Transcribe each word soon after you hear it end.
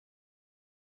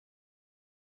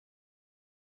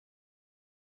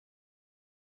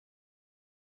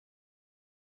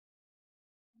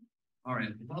All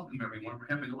right, welcome everyone. We're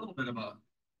having a little bit of a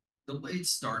delayed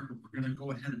start, but we're going to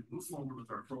go ahead and move forward with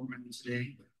our program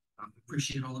today.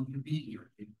 Appreciate all of you being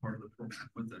here, being part of the program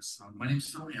with us. My name is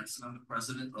Phil Hansen. I'm the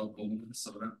president of Global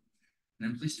Minnesota, and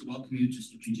I'm pleased to welcome you to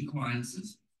Strategic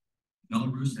Alliances,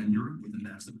 Belarus and Europe with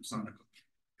Andrei Sannikov.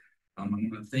 I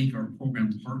want to thank our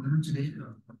program partner today,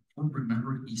 our corporate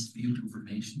member, Eastview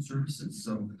Information Services.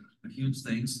 So a huge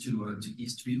thanks to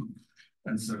Eastview.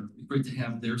 It's great to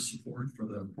have their support for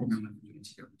the program that we're doing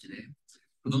together today.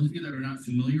 For those of you that are not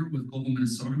familiar with Global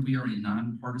Minnesota, we are a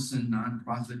nonpartisan,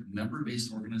 nonprofit,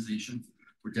 member-based organization.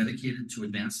 We're dedicated to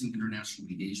advancing international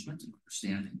engagement and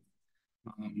understanding.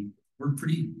 We're a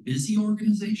pretty busy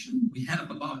organization. We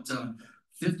have about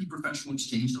 50 professional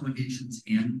exchange delegations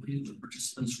annually with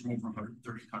participants from over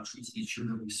 130 countries each year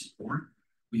that we support.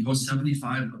 We host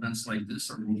 75 events like this,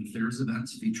 our World Affairs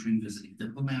events featuring visiting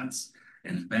diplomats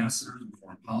and ambassadors and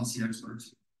foreign policy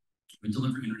experts. We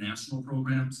deliver international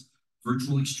programs,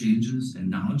 virtual exchanges, and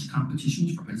knowledge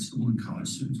competitions for high school and college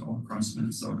students all across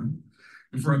Minnesota.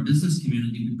 And for our business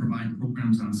community, we provide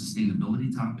programs on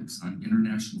sustainability topics, on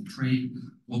international trade,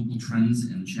 local trends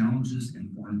and challenges,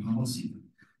 and foreign policy.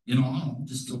 In all,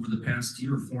 just over the past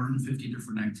year, 450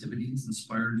 different activities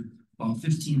inspired about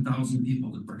 15,000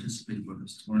 people to participate with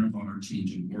us to learn about our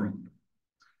changing world.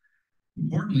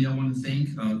 Importantly, I want to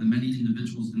thank the many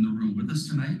individuals in the room with us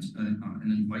tonight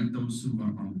and invite those who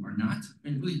are not.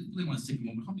 And really want to take a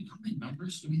moment. How many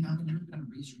members do we have in here? Kind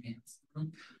of raise your hands.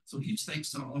 So huge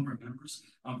thanks to all of our members.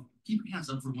 Keep your hands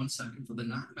up for 1 second. For the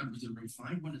non-members in the room,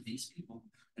 find one of these people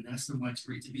and ask them why it's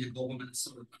great to be a Global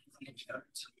Minnesota member.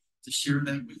 To share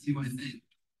that with you, I think.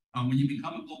 When you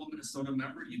become a Global Minnesota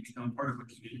member, you become part of a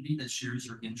community that shares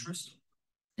your interest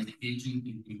in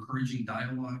engaging, encouraging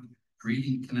dialogue,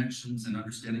 creating connections, and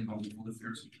understanding how world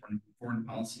affairs and foreign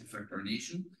policy affect our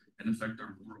nation and affect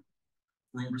our world.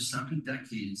 For over 7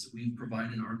 decades, we've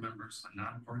provided our members a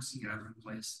nonpartisan gathering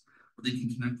place where they can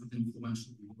connect with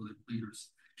influential world leaders,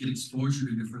 get exposure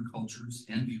to different cultures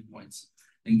and viewpoints,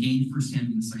 and gain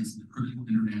firsthand insights into critical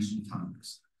international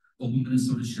topics. Global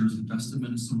Minnesota shares the best of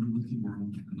Minnesota with the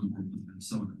world and the world with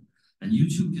Minnesota. And you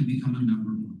too can become a member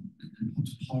and help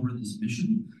to power this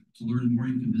mission. To learn more,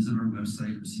 you can visit our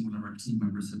website or see one of our team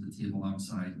members at the table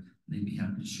outside. They'd be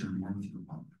happy to share more with you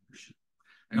about membership.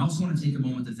 I also want to take a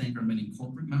moment to thank our many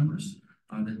corporate members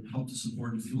that help to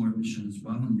support and fuel our mission as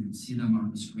well. And you can see them on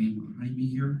the screen behind me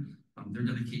here. Their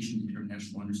dedication to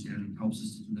international understanding helps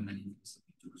us to do the many things that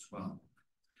we do as well.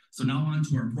 So now on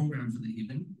to our program for the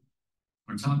evening.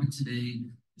 Our topic today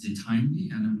is a timely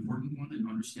and important one in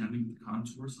understanding the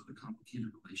contours of the complicated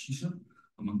relationship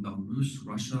among Belarus,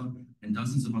 Russia, and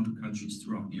dozens of other countries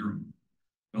throughout Europe.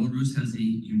 Belarus has a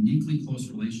uniquely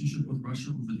close relationship with Russia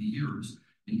over the years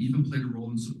and even played a role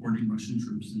in supporting Russian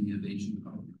troops in the invasion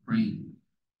of Ukraine.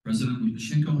 President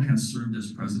Lukashenko has served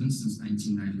as president since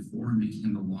 1994, making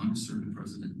him the longest serving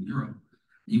president in Europe.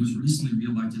 He was recently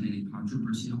reelected in a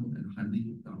controversial and highly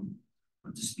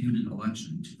disputed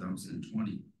election in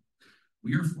 2020.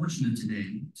 We are fortunate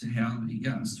today to have a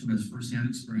guest who has firsthand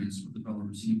experience with the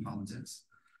Belarusian politics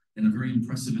and a very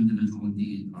impressive individual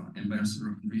indeed,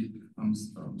 Ambassador Andrei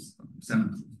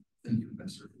Sannikov. Thank you,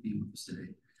 Ambassador, for being with us today.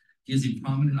 He is a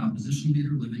prominent opposition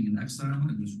leader living in exile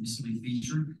and was recently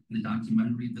featured in the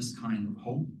documentary This Kind of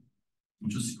Hope,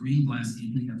 which was screened last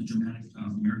evening at the Dramatic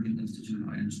American Institute.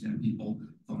 I understand people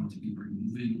thought it to be very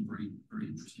moving and very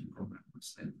interesting program.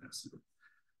 Ambassador.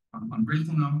 I'm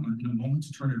grateful now in a moment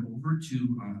to turn it over to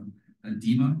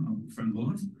Dima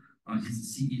Friendlov. He's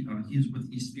the CEO. He is with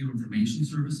Eastview Information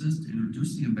Services to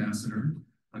introduce the ambassador.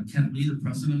 Kent Lee, the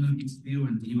president of Eastview,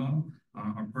 and Dima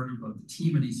are part of the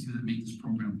team at Eastview that make this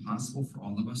program possible for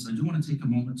all of us. I do want to take a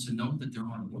moment to note that there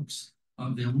are books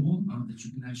available that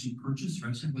you can actually purchase.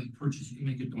 Right? You can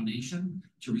make a donation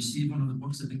to receive one of the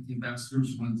books. I think the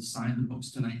ambassadors wanted to sign the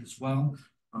books tonight as well.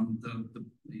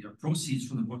 The proceeds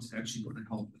from the books actually go to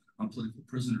help political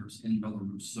prisoners in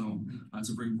Belarus. So it's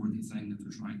a very worthy thing that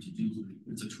they're trying to do.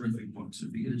 It's a terrific book. So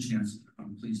if you get a chance,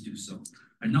 please do so.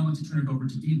 I'd now like to turn it over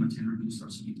to Dima to introduce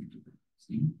our speaker today.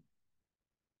 Steve?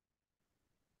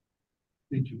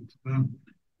 Thank you.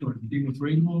 Dr. Dima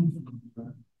Friendlov,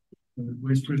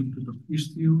 Vice President of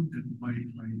Eastview, and my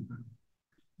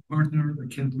partner,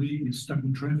 Kent Lee, is stuck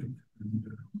in traffic. And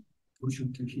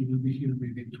fortunately, he will be here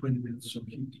maybe in 20 minutes. So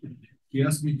he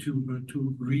asked me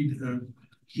to read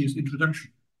his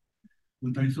introduction.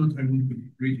 But I thought I would be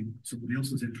reading somebody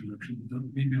else's introduction.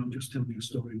 Maybe I'll just tell you a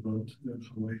story about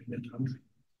how I met Andrei.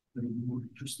 That will be more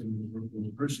interesting than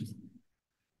the person.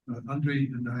 Andrei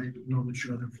and I know each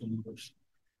other from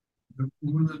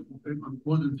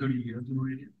more than 30 years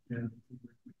already, and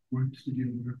worked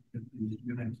together at the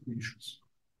United Nations.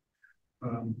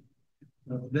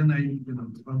 Then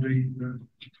Andrei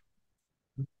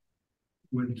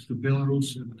went to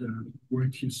Belarus and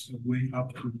worked his way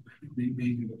up to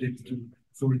being a deputy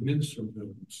foreign minister of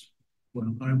Belarus.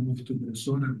 When I moved to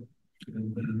Minnesota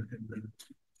and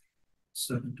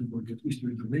started to work at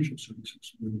Eastern Information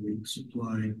Services, where we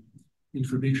supply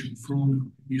information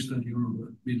from Eastern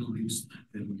Europe, Middle East,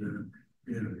 and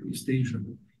East Asia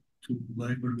to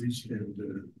libraries and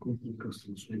corporate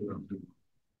customers all around the world,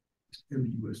 and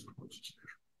the US, of course,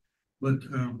 especially. But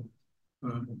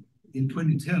in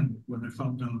 2010, when I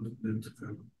found out that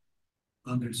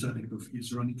Andrei Sannikov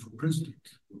is running for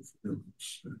president of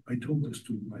Belarus, I told this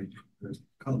to my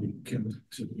colleague, Kent. I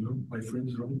said, my friend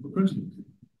is running for president.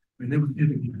 I never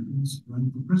had any friends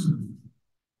running for president.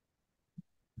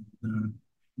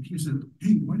 He said,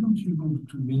 hey, why don't you go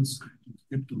to Minsk, the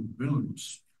capital of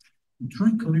Belarus, and try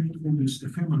and collect all these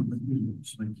ephemeral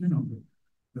materials, like,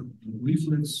 the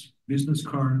leaflets, business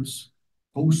cards,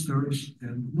 posters,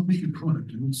 and we'll make a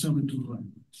product and we'll sell it to the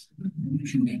libraries.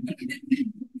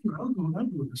 I'll go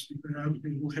this because I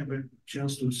will have a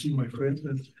chance to see my friend.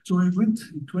 And so I went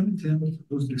in 2010, it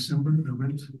was December, I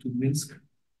went to Minsk.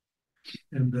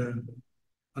 And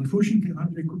unfortunately,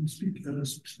 Andrei couldn't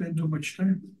spend too much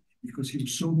time because he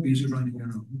was so busy running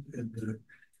around and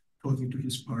talking to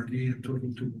his party and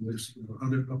talking to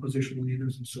other opposition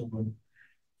leaders and so on.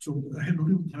 So I had a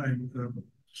little time to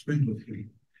spend with him.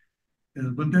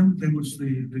 But then there was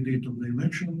the date of the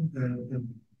election, and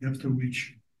after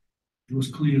which it was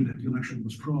clear that the election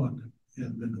was fraud,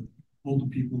 and then all the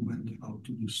people went out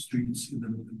to the streets in the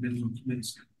middle of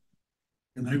Minsk.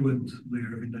 And I went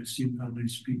there and I seen Andrei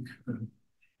speak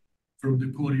from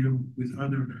the podium with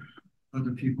other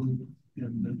people,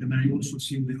 and I also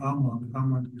seen the Armand.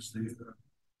 Armand is the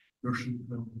Russian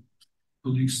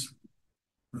police,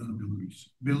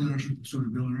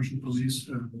 Belarusian police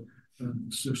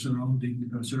surrounding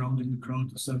the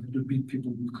crowd, started to beat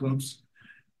people with clubs.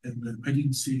 And I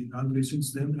didn't see Andrei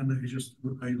since then, and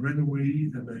I ran away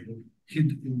and I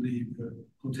hid in the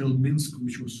Hotel Minsk,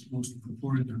 which was mostly for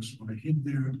foreigners. So I hid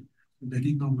there, and I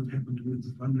didn't know what happened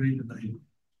with Andrei, and I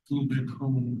flew back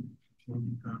home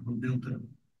on Delta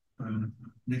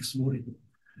next morning.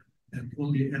 And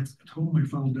only at home I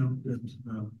found out that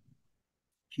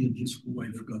he and his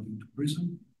wife got into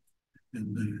prison,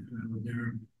 and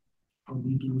their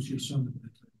your son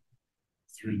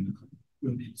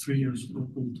at 3 years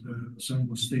old son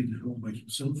was staying at home by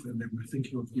himself, and they were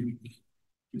thinking of giving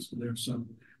their son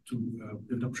to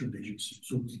adoption agency.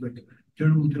 So it's like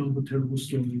terrible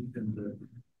story, and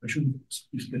I shouldn't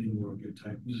be spending more of your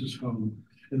time. This is how,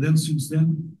 and then since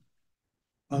then,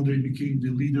 Andrei became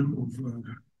the leader of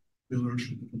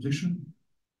Belarusian opposition,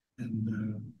 and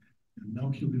now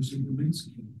he lives in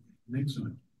Minsk in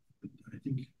exile. But I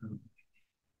think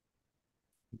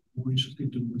more interesting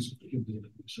to listen to him.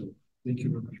 So thank you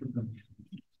very much for coming.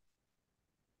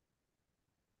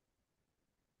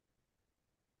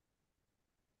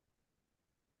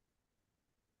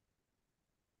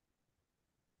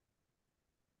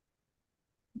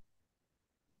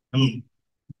 Hello,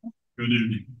 good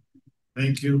evening.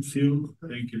 Thank you, Phil.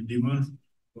 Thank you, Dima,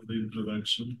 for the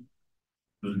introduction.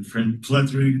 The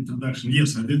flattering introduction.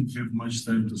 Yes, I didn't have much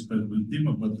time to spend with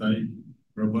Dima, but I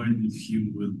provided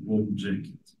him with warm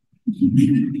jacket.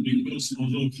 Because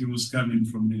although he was coming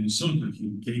from Minnesota,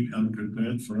 he came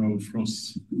unprepared for our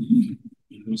frost.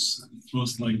 It was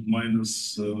like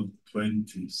minus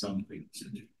 20 something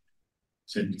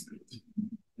centigrade.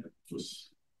 It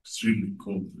was extremely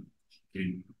cold. He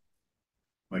came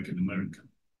like an American.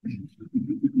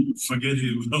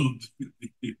 Forgetting about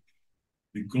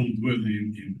the cold weather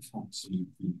in France.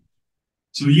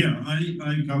 So yeah,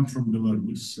 I come from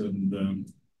Belarus, and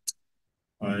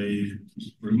I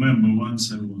remember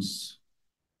once I was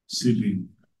sitting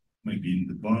maybe in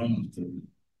the bar after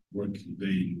working day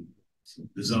in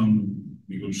disarmament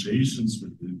negotiations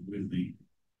with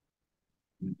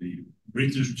the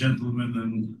British gentleman,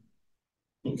 and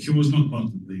well, he was not part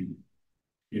of the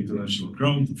international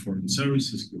crowd, the foreign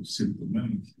services. He was a simple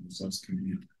man. He was asking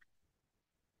me,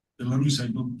 Belarus, I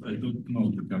don't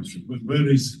know the country, but where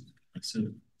is it? I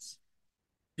said,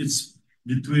 it's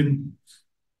between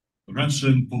Russia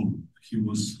and Poland. He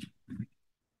was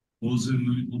pausing a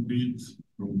little bit,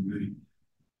 probably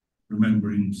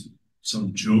remembering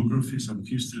some geography, some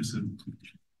history, and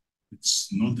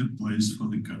it's not a place for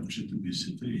the country to be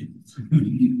situated.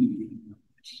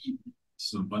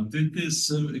 So, but it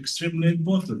is extremely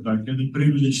important. I had the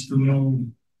privilege to know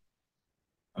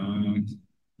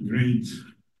great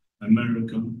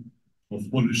American of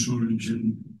Polish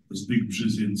origin, Zbigniew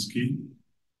Brzezinski.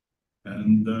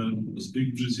 And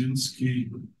Zbigniew Brzezinski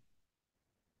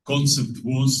concept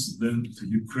was that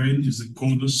Ukraine is a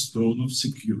cornerstone of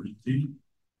security,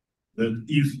 that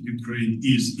if Ukraine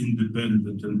is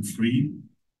independent and free,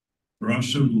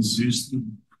 Russia will cease to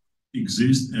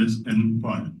exist as an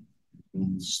empire. It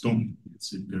will stop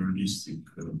its imperialistic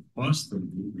past and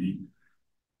will be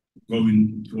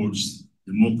going towards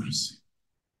democracy.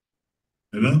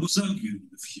 And I was arguing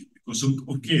with him because,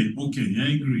 okay,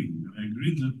 I agree. I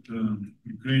agree that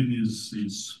Ukraine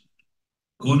is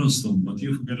cornerstone, but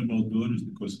you forget about Belarus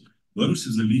because Belarus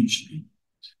is a linchpin.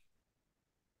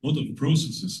 A lot of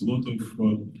processes, a lot of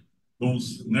both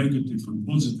negative and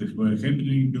positive were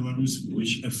happening in Belarus,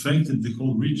 which affected the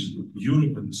whole region,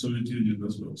 Europe and the Soviet Union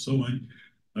as well. So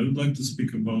I would like to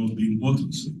speak about the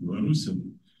importance of Belarus,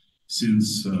 and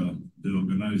since the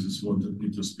organizers wanted me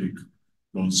to speak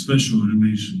about special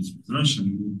relations with Russia,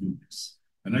 we will do this.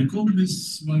 And I call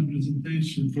this my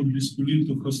presentation from Biskulit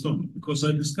to Hostomel, because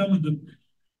I discovered that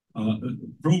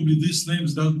probably these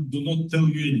names do not tell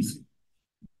you anything.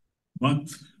 But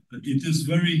it is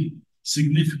very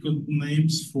significant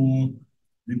names for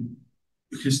the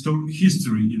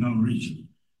history in our region,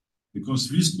 because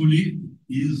Viskuli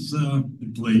is a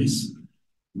place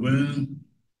where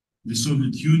the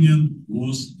Soviet Union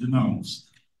was denounced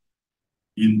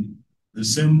in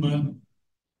December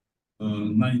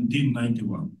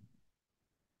 1991.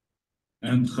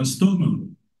 And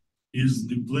Hostomel is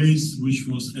the place which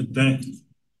was attacked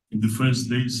in the first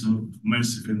days of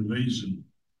massive invasion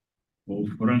of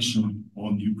Russia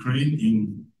on Ukraine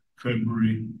in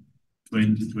February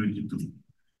 2022.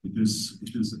 It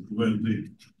is where the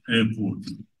airport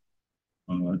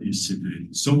is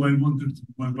situated. So I wanted,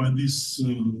 by this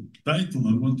title,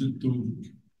 I wanted to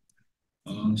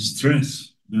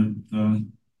stress that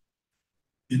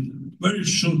in a very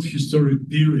short historic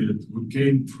period, we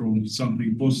came from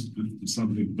something positive to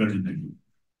something very negative.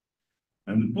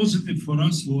 And the positive for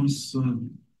us was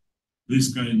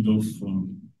this kind of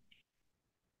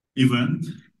event,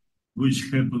 which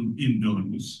happened in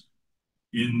Belarus,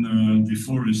 in the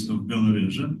forest of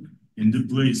Belarusian, in the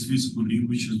place Viskuli,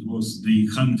 which was the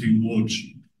hunting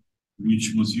lodge,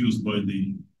 which was used by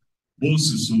the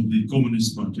bosses of the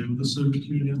Communist Party of the Soviet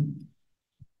Union.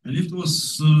 And it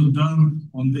was done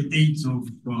on the 8th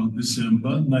of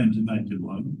December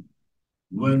 1991,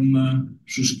 when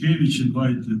Shushkevich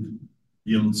invited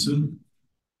Yeltsin.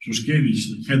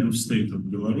 Shushkevich, head of state of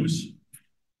Belarus,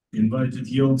 invited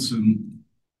Yeltsin,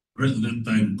 at that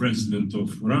time president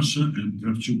of Russia, and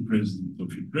Kravchuk, president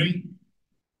of Ukraine,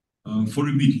 for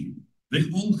a meeting. They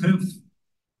all have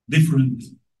different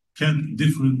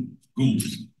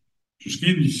goals.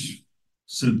 Shushkevich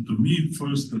said to me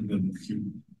first, and then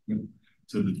he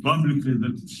said it publicly,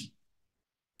 that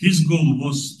his goal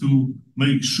was to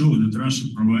make sure that Russia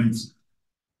provides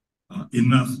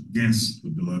enough gas to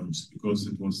Belarus, because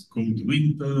it was cold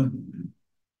winter,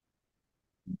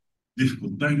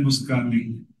 difficult time was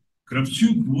coming.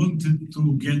 Kravchuk wanted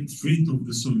to get rid of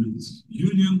the Soviet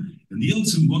Union, and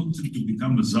Yeltsin wanted to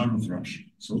become a Tsar of Russia.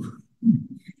 So,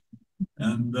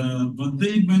 and but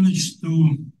they managed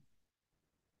to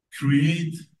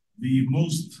create the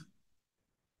most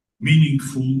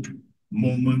meaningful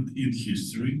moment in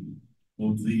history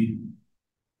of the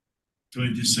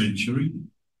 20th century,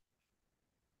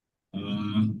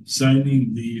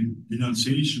 signing the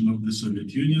denunciation of the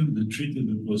Soviet Union, the treaty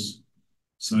that was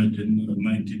signed in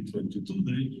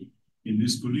 1922. In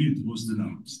Viskuli, it was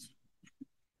denounced.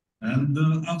 And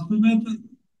after that,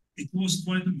 it was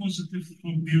quite a positive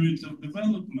period of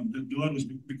development in Belarus,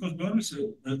 because Belarus,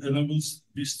 and I will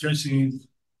be stressing it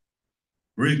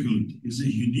regularly, is a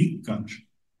unique country.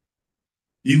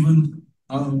 Even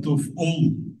out of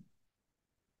all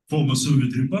former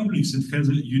Soviet republics, it has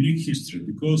a unique history,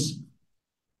 because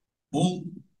all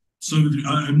Soviet,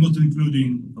 I'm not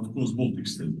including, of course, Baltic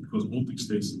states, because Baltic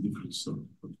states are different story,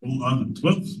 but all other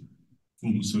 12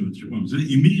 former Soviet republics,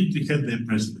 they immediately had their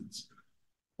presidents.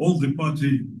 All the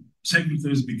party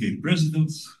secretaries became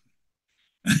presidents,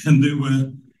 and they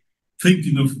were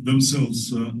thinking of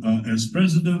themselves as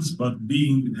presidents, but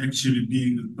actually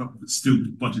being still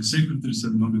party secretaries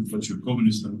and nomenclature,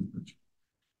 communist nomenclature.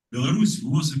 Belarus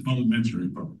was a parliamentary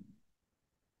republic.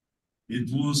 It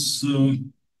was,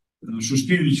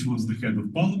 Shushkevich was the head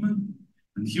of parliament,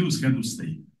 and he was head of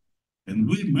state. And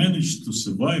we managed to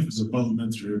survive as a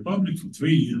parliamentary republic for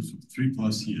 3 years,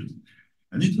 3+ years.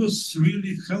 And it was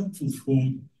really helpful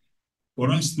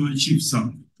for us to achieve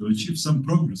some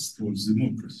progress towards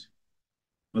democracy.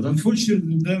 But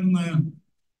unfortunately, then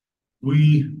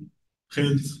we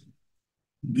had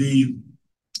the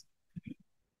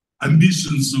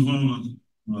ambitions of our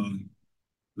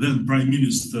then Prime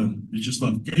Minister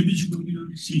Vyacheslav Kevich, who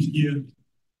you see here,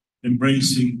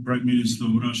 embracing Prime Minister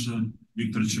of Russia,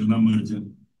 Viktor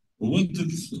Chernomyrdin, who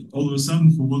wanted, all of a sudden,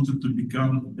 who wanted to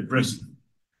become a president.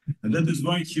 And that is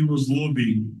why he was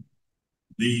lobbying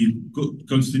the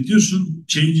constitution,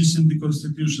 changes in the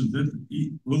constitution that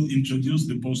he will introduce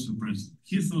the post of president.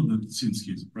 He thought that since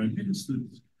he's prime minister,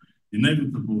 it's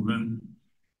inevitable then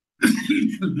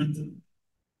that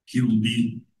he will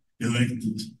be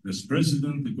elected as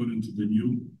president according to the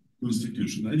new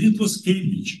constitution. And it was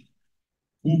Kevich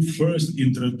who first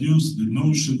introduced the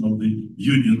notion of the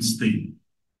union state.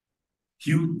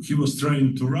 He was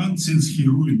trying to run, since he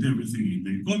ruined everything in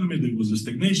the economy, there was a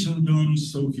stagnation in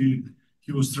Belarus, so he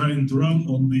was trying to run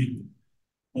on the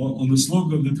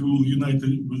slogan that we will unite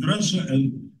with Russia,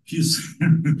 and his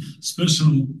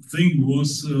special thing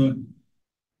was,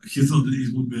 he thought that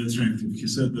it would be attractive. He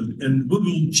said that, and we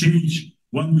will change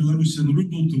one Belarusian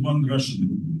ruble to one Russian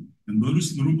ruble. And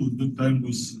Belarusian ruble at that time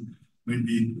was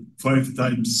maybe 5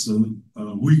 times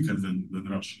weaker than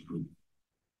Russian ruble.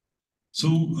 So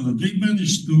they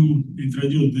managed to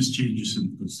introduce these changes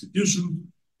in the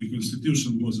constitution. The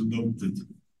constitution was adopted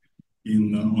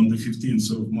on the 15th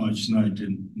of March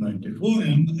 1994,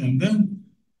 and then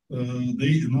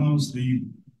they announced the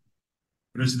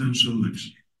presidential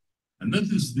election. And that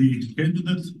is the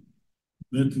candidate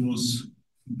that was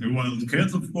a wild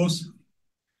cat, of course,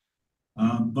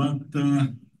 but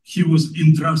he was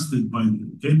entrusted by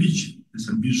Kevich,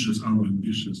 our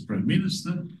ambitious prime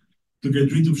minister, to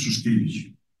get rid of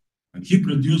Shushkevich. And he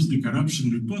produced the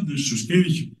corruption report that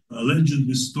Shushkevich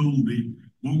allegedly stole the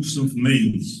box of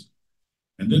mails.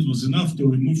 And that was enough to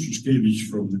remove Shushkevich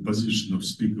from the position of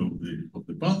Speaker of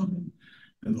the Parliament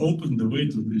and open the way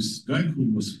to this guy who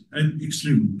was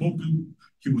extremely popular.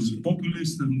 He was a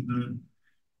populist, and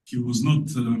he was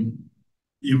not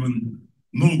even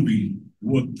knowing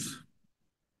what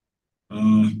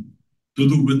to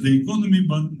do with the economy,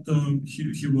 but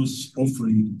he was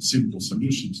offering simple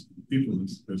solutions to people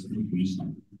as populist.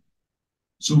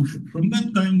 So from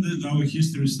that time, our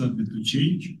history started to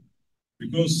change,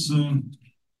 because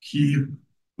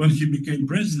when he became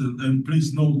president, and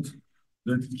please note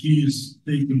that he is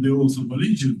taking the oath of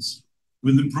allegiance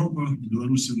with the proper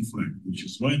Belarusian flag, which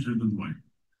is white, red, and white.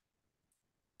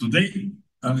 Today,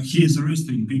 he is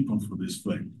arresting people for this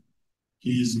flag.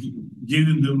 He is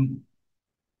giving them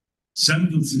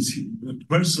sentences. A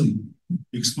person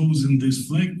exposing this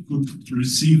flag could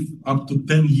receive up to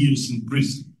 10 years in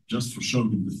prison just for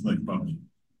showing the flag publicly.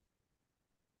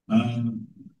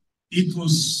 It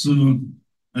was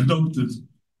adopted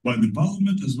by the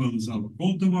parliament as well as our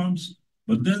coat of arms,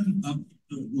 but then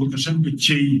Lukashenko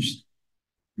changed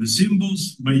the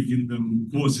symbols, making them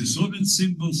quasi-Soviet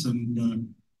symbols,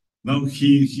 and now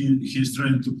he's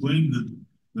trying to claim that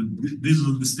these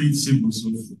are the state symbols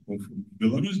of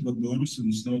Belarus, but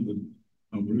Belarusians know that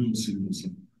our real symbols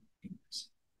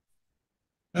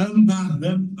are. And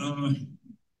then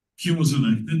he was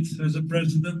elected as a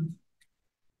president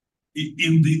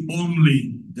in the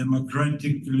only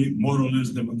democratically, more or less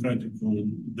democratic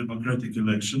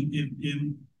election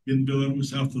in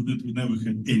Belarus. After that, we never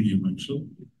had any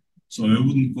election. So I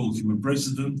wouldn't call him a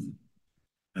president,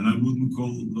 and I wouldn't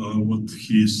call what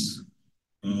he's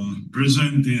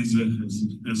presenting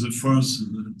as a farce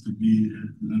to be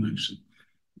an election.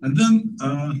 And then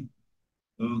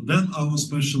our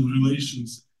special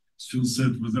relations, Phil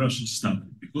said, with Russia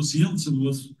started, because Yeltsin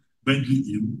was badly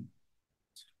ill.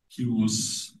 He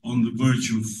was on the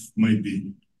verge of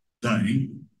maybe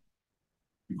dying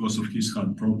because of his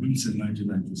heart problems in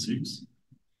 1996.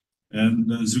 And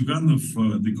Zyuganov,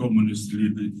 the communist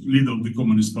leader of the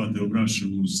Communist Party of Russia,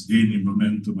 was gaining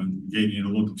momentum and gaining a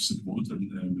lot of support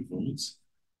and votes.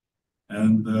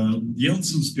 And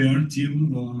Yeltsin's PR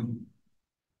team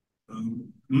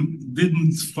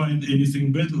didn't find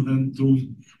anything better than to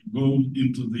go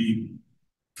into the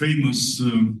famous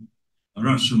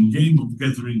Russian game of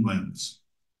gathering lands.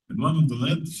 And one of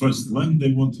the first land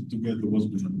they wanted to gather was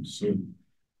Belarus. So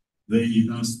they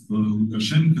asked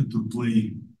Lukashenko to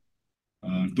play,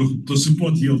 to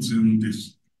support Yeltsin in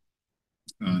this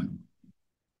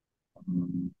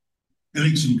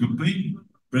election campaign,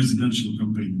 presidential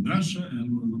campaign in Russia, and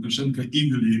Lukashenko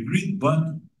eagerly agreed,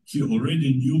 but he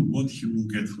already knew what he will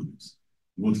get for this.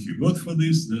 What he got for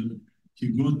this, that he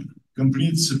got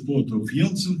complete support of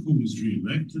Yeltsin, who was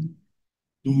re-elected,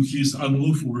 to his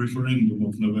unlawful referendum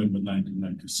of November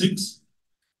 1996,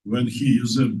 when he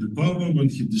usurped the power, when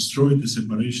he destroyed the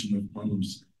separation of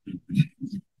powers.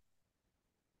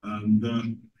 And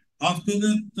after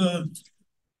that,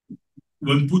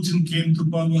 when Putin came to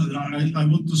power, I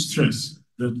want to stress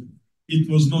that it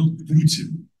was not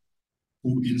Putin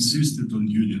who insisted on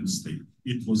union state.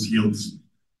 It was Yeltsin.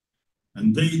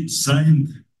 And they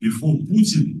signed, before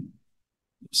Putin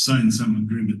signed some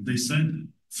agreement, they signed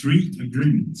 3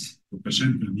 agreements,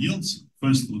 Lukashenko and Yeltsin.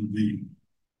 First on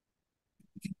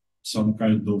some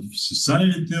kind of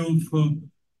society of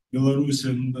Belarus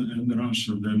and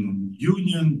Russia, then on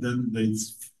union, then they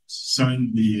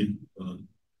signed the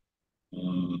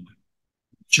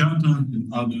charter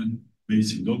and other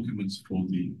basic documents for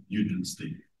the union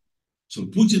state. So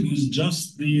Putin is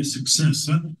just the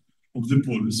successor of the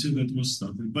policy that was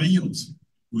started by Yeltsin,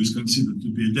 who is considered to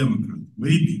be a Democrat,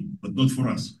 maybe, but not for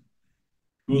us,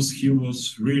 because he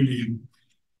was really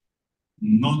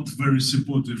not very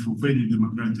supportive of any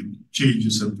democratic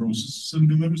changes and processes in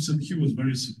Belarus, and he was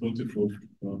very supportive of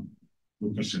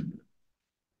Lukashenko.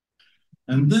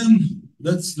 And then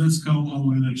that's how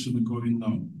our election is going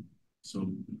now.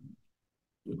 So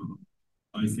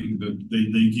I think that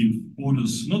they give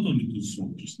orders not only to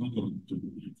soldiers, not only to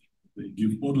they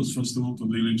give orders first of all to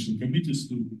the election committees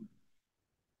to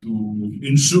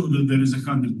ensure that there is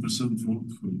 100%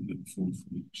 vote for the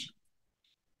election.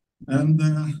 And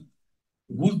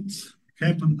what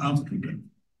happened after that,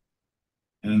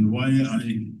 and why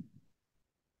I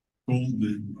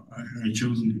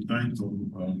chosen the title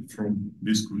from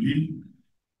this colleague,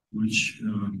 which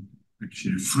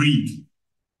actually freed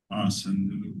us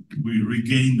and we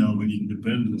regained our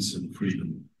independence and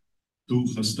freedom, to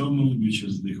Hostomel, which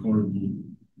is the horrible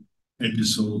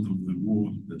episode of the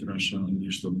war that Russia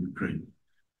unleashed on Ukraine.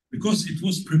 Because it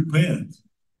was prepared,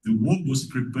 the war was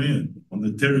prepared on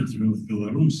the territory of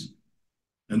Belarus,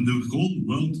 and the whole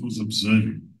world was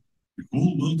observing. The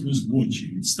whole world was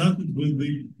watching. It started with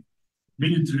the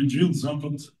military drill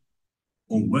Zapad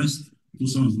or West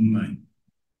 2009.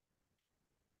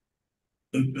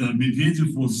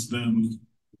 Medvedev was then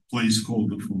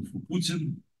placeholder for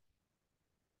Putin.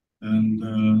 And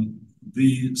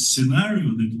the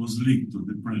scenario that was leaked to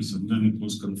the press, and then it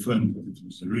was confirmed that it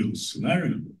was a real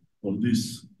scenario of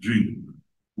this drill,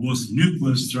 was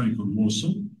nuclear strike on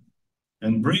Warsaw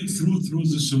and breakthrough through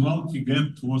the Suwalki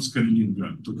Gap towards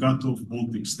Kaliningrad to cut off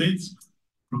Baltic states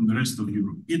from the rest of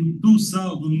Europe. In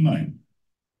 2009,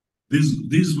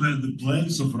 these were the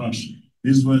plans of Russia.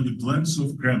 These were the plans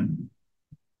of Kremlin.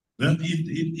 Then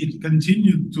it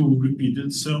continued to repeat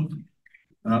itself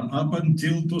up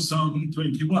until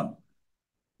 2021,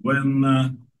 when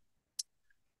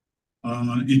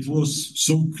it was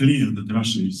so clear that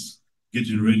Russia is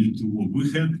getting ready to war.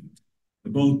 We had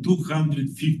about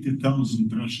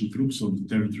 250,000 Russian troops on the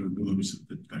territory of Belarus at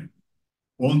that time,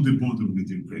 on the border with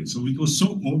Ukraine. So it was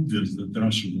so obvious that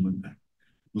Russia will attack.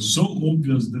 It was so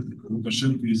obvious that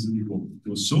Lukashenko is involved. It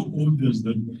was so obvious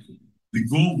that the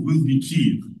goal will be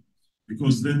Kiev,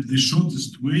 because then the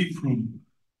shortest way from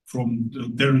the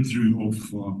territory of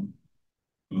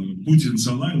Putin's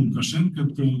ally,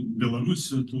 Lukashenko, to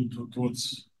Belarus,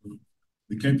 towards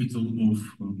the capital of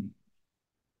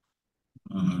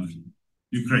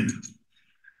Ukraine.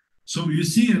 So you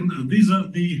see, and these are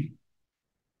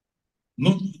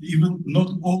not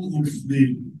all of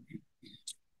the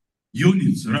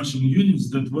units, Russian units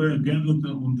that were gathered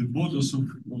on the borders of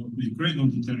Ukraine on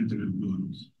the territory of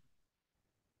Belarus.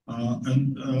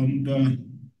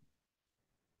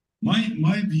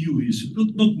 My view is,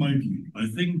 not my view, I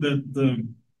think that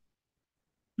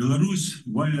Belarus,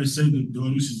 why I say that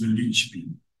Belarus is a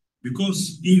linchpin,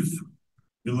 because if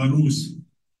Belarus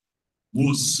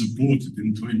was supported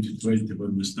in 2020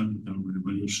 when we started our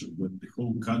revolution, when the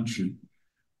whole country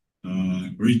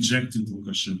rejected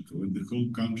Lukashenko, when the whole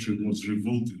country was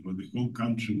revolted, when the whole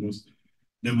country was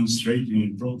demonstrating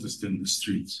and protesting in the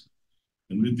streets,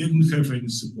 and we didn't have any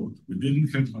support, we didn't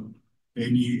have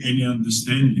any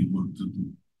understanding what to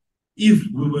do. If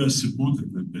we were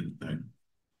supported at that time,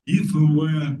 if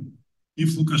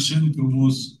Lukashenko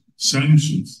was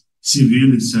sanctioned,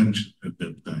 severely sanctioned at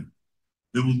that time,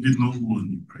 there will be no war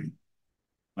in Ukraine.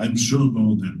 I'm sure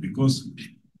about that, because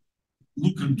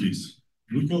look at this.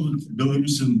 We call it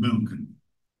Belarusian Balkan.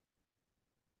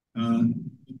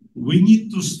 We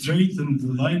need to straighten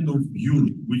the line of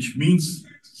Europe, which means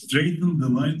straighten the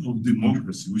line of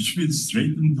democracy, which means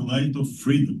straighten the line of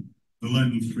freedom, the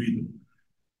line of freedom.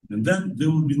 And then there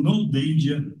will be no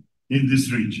danger in this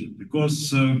region,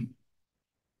 because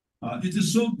it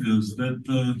is obvious that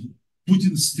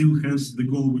Putin still has the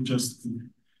goal we just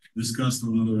discussed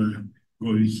when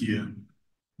going here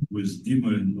with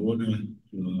Dima and Olga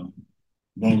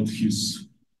about his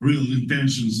real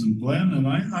intentions and plan. And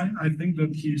I think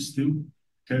that he is still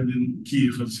having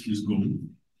Kiev as his goal.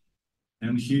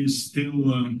 And he is still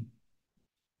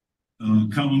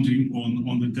counting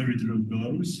on the territory of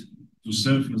Belarus to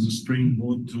serve as a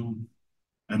springboard to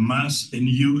amass a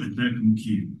new attack on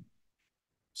Kiev.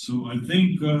 So I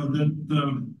think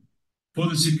that for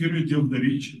the security of the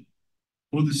region,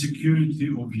 for the security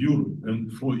of Europe,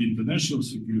 and for international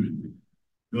security,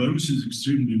 Belarus is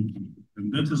extremely important.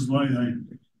 And that is why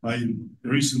I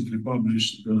recently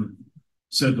published a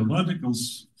set of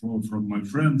articles from my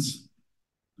friends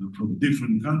from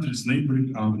different countries,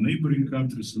 our neighboring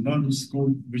countries, and others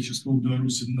which is called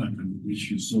Belarus and Europe, which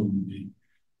you saw in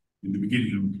the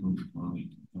beginning of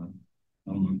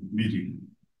our meeting,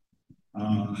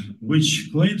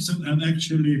 which claims and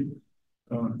actually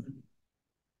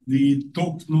the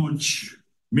top-notch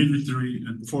military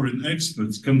and foreign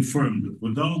experts confirmed that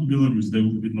without Belarus there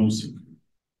will be no security.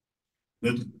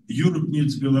 That Europe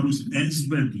needs Belarus as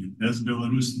badly as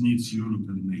Belarus needs Europe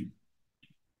and NATO.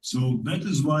 So that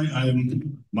is why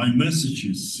my message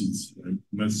is, since the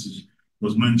message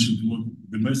was mentioned, what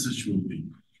the message will be,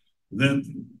 that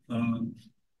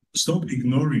stop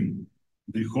ignoring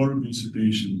the horrible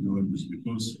situation in Belarus,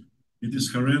 because it is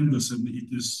horrendous and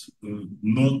it is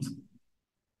not,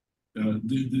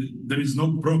 there is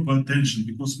no proper attention,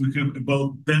 because we have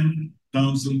about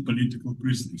 10,000 political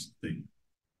prisoners today.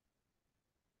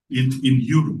 In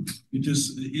Europe,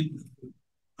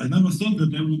 I never thought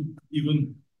that I would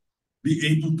even be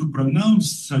able to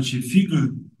pronounce such a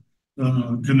figure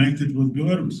connected with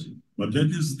Belarus. But that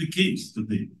is the case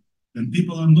today. And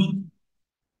people are not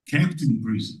kept in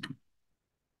prison.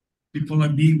 People are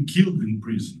being killed in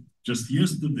prison. Just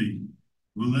yesterday,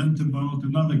 we learned about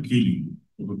another killing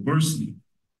of a person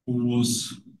who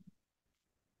was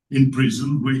in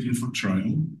prison waiting for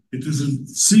trial. It is a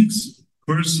sixth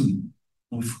person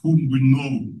of whom we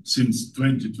know since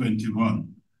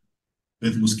 2021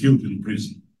 that was killed in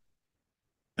prison.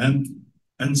 And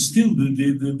still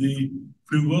the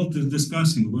free world is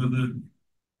discussing whether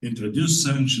introduce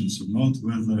sanctions or not,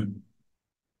 whether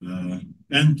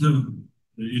enter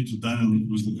into dialogue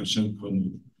with Lukashenko or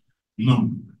not.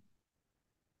 No.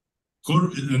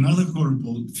 Another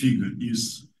horrible figure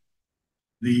is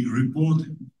the report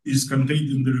is contained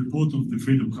in the report of the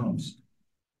Freedom House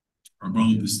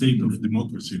about the state of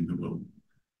democracy in the world.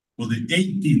 For the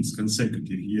 18th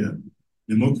consecutive year,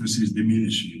 democracy is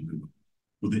diminishing in the world.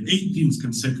 For the 18th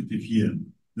consecutive year,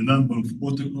 the number of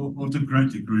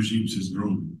autocratic regimes is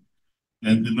growing,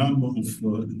 and the number of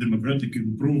democratic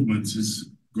improvements is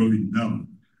going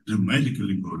down,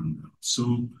 dramatically going down.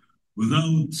 So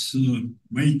without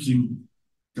making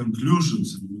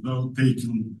conclusions and without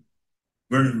taking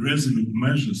very resolute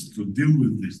measures to deal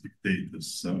with these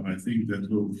dictators, I think that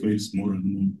we'll face more and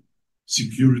more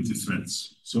security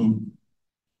threats. So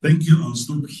thank you. I'll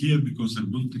stop here because I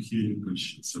want to hear your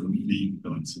questions. I'm being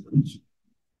to answer questions.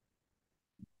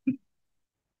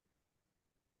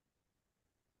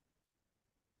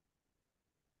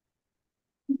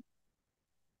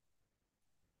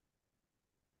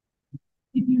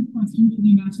 If you have questions for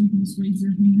the ambassador, please raise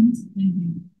your hand.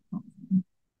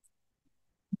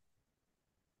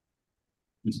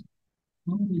 Yes.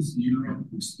 How is Europe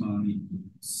responding to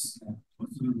this?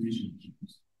 What's the relationship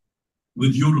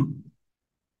with Europe?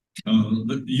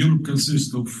 Europe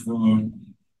consists of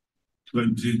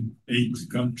 28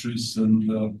 countries and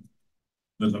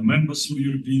that are members of the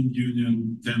European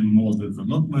Union, 10 more that are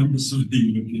not members of the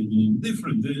European Union.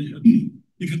 Different.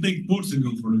 If you take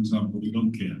Portugal, for example, we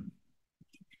don't care.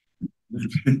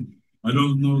 I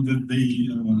don't know that they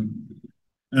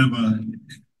ever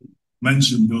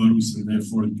mentioned Belarus in their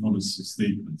foreign policy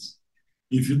statements.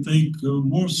 If you take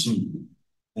Warsaw,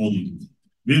 Poland,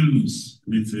 Vilnius,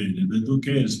 Lithuania, they do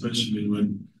care, especially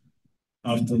when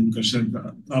after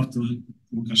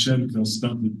Lukashenko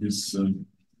started this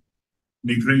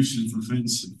migration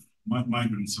offensive,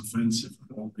 migrants offensive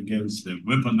against them,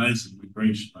 weaponizing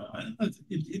migration.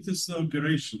 It is an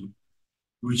operation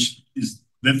which is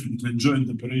definitely a joint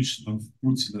operation of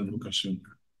Putin and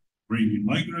Lukashenko, bringing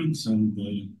migrants and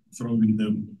throwing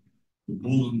them to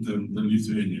Poland and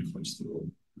Lithuania, first of all,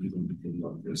 a little bit of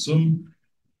Latvia. So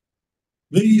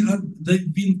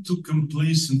they've been too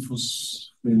complacent for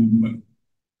a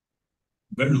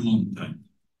very long time.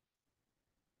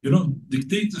 You know,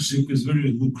 dictatorship is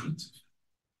very lucrative.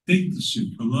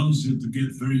 Dictatorship allows you to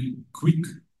get very quick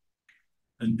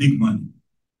and big money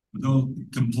without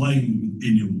complying with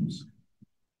any rules.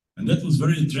 And that was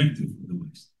very attractive for the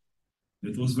West.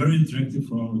 It was very attractive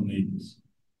for our neighbors.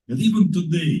 And even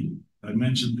today, I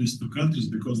mentioned these two countries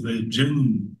because they are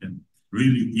genuinely and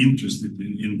really interested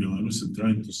in Belarus and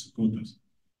trying to support us.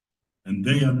 And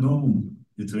they are known,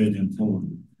 Lithuania and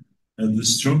Poland, as the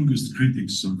strongest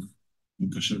critics of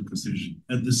Lukashenko's regime.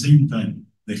 At the same time,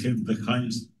 they have the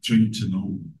highest trade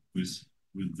turnover with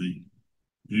the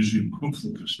regime of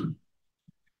Lukashenko.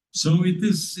 So it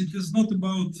is not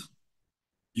about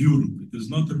Europe. It is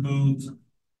not about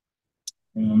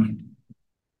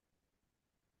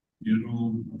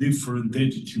different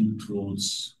attitude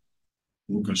towards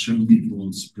Lukashenko,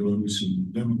 towards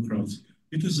Belarusian Democrats.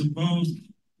 It is about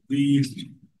the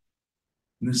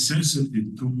necessity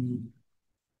to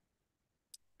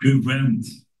prevent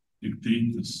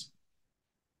dictators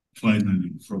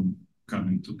finally from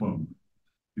coming to power.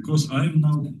 Because I am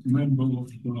now a member of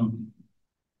the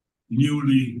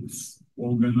newly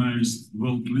organized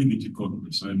World Liberty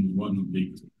Congress. I'm one of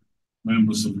the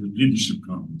members of the Leadership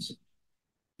Council.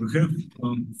 We have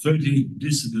 30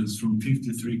 dissidents from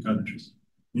 53 countries: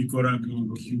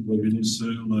 Nicaragua, Cuba,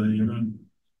 Venezuela, Iran,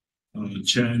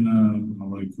 China,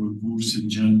 like Uyghurs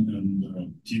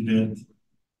and Tibet.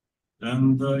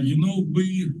 And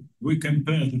we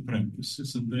compare the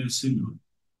practices, and they're similar.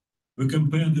 We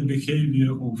compare the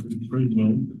behavior of the free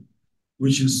world,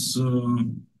 which is,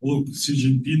 look, Xi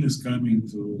Jinping is coming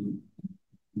to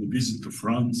visit to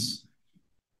France.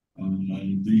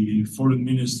 The foreign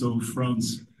minister of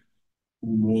France,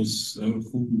 who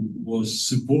was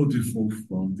supportive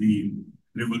of the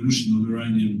revolution of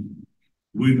Iranian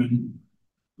women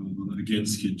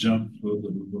against hijab,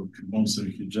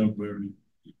 compulsory hijab wearing,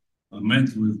 met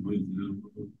with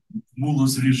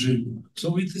mullah's regime.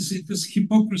 So it is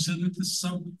hypocrisy, and it is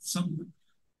some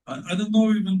I don't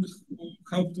know even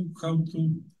how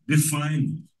to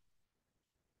define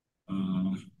it.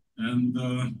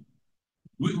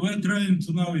 We're trying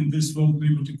to now, in this World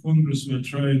Liberty Congress, we're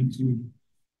trying to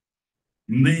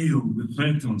nail the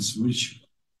patterns which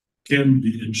can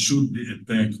be and should be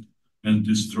attacked and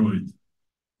destroyed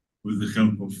with the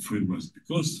help of free world,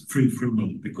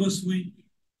 because we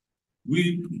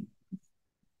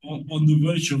on the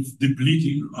verge of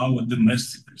depleting our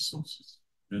domestic resources.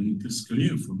 And it is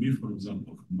clear for me, for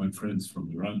example, from my friends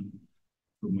from Iran,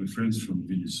 from my friends from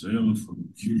Venezuela,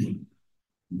 from Cuba,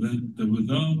 that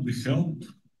without the help,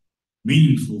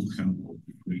 meaningful help of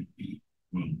the free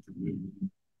world, we will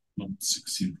not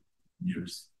succeed in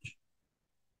years.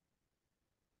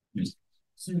 Yes.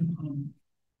 So,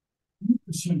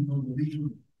 Lukashenko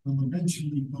will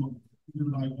eventually go either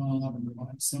by God or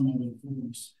by some other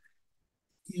force.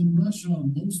 In Russia,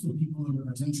 most of the people that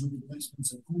are potential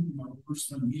replacements of Putin are worse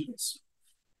than he is.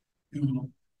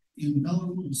 In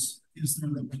Belarus, is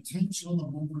there the potential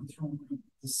of overthrowing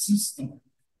the system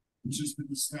which has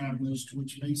been established,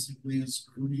 which basically has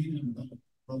created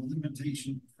the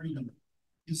limitation of freedom?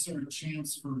 Is there a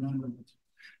chance for another?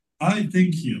 I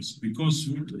think yes, because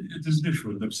it is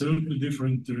different, absolutely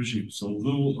different regimes.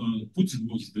 Although Putin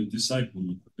was the disciple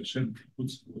of Lukashenko,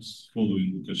 Putin was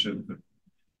following Lukashenko,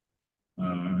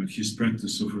 his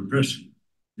practice of repression,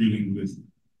 dealing with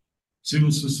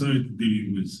civil society,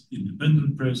 dealing with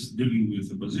independent press, dealing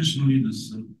with opposition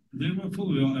leaders. They were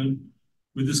following.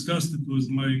 We discussed it with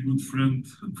my good friend,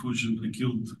 unfortunately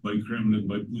killed by Kremlin,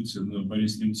 by Putin,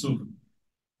 Boris Nemtsov.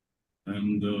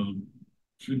 And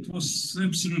it was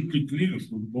absolutely clear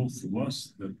for both of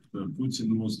us that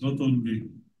Putin was not only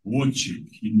watching,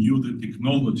 he knew the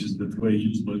technologies that were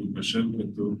used by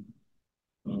Lukashenko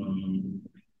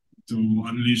to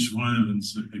unleash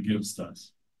violence against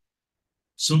us.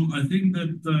 So I think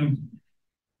that,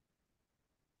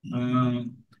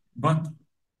 but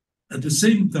at the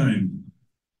same time,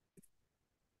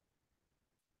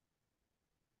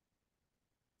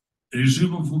 the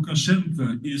regime of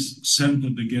Lukashenko is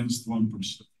centered against one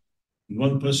person.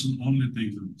 One person only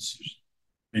takes the decision,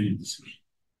 any decision.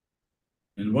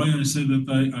 And why I say that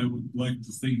I would like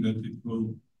to think that it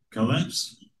will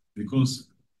collapse, because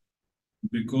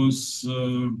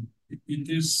it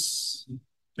is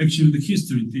actually the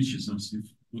history teaches us if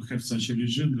we have such a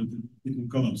regime that it will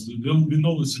collapse. There will be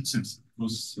no success,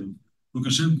 because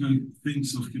Lukashenko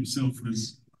thinks of himself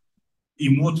as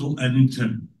immortal and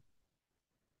eternal.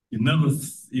 He never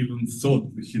even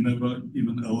thought, he never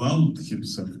even allowed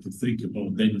himself to think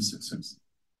about any success.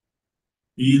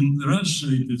 In Russia,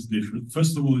 it is different.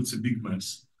 First of all, it's a big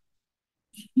mess.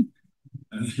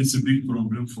 It's a big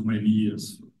problem for many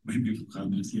years, maybe for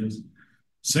 100 years.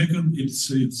 Second,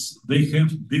 they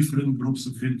have different groups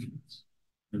of influence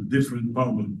and different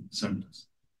power centers.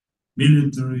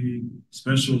 Military,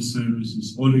 special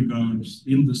services, oligarchs,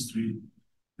 industry,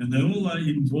 and they all are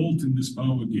involved in this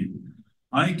power game.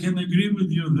 I can agree with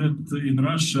you that in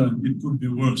Russia it could be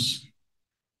worse,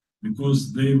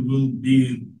 because they will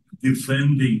be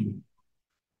defending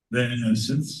their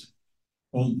assets,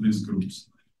 all these groups.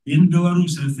 In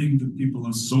Belarus, I think that people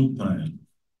are so tired.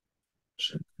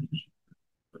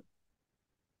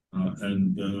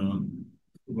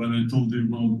 When I told you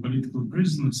about political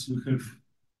prisoners, we have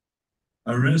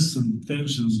arrests and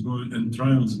detentions going and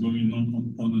trials going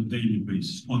on a daily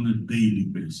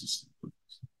basis.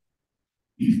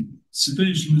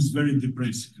 Situation is very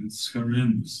depressing. It's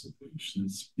horrendous situation.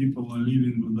 People are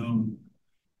living without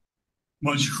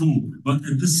much hope, but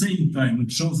at the same time,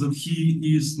 it shows that he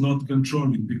is not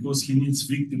controlling because he needs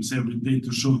victims every day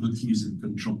to show that he is in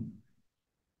control.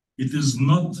 It is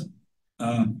not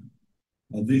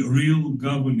the real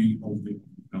governing of the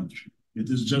country. It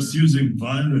is just using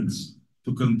violence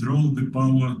to control the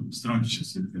power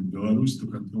structures in Belarus, to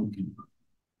control people.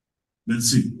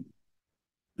 That's it.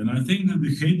 And I think that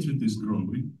the hatred is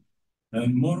growing.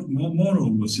 And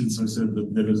moreover, since I said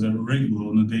that there is a regular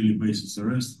on a daily basis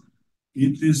arrest,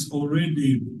 it is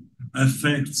already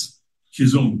affects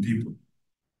his own people.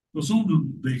 Because although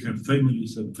they have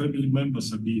families and family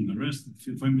members are being arrested,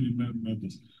 family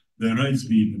members, their rights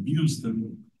being abused.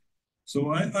 And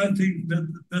so I think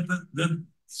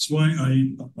that's why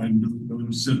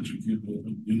I'm centric,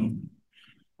 you know.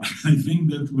 I think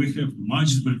that we have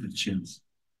much better chance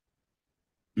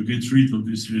to get rid of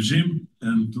this regime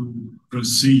and to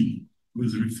proceed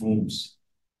with reforms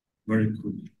very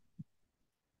quickly.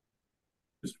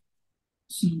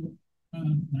 So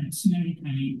last night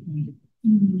I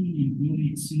really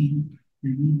enjoyed seeing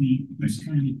your movie,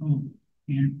 Sannikov.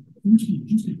 And first,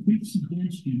 just a quick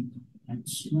suggestion. I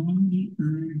strongly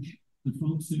urge the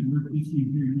folks that work with you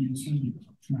here in Minnesota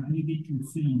to try to get your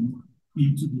film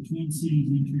into the Twin Cities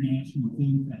International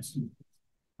Film Festival.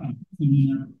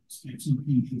 Coming up, expect some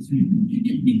things. And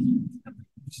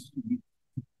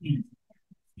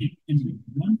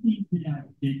one thing that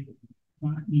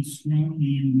caught me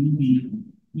strongly in the movie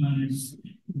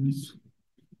was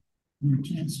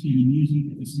grotesque and amusing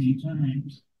at the same time,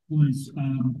 was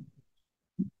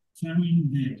telling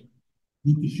that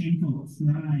Lukashenko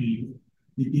cried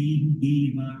the day he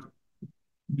gave up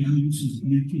Belarus's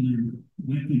nuclear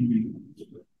weaponry.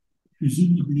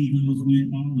 Presumably those went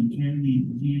voluntarily in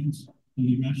the hands of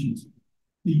the Russians.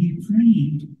 The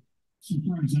Ukraine, so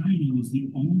far as I know, is the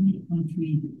only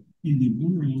country in the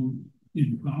world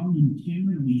that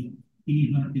voluntarily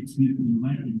gave up its nuclear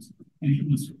weapons, and it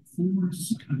was for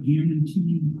some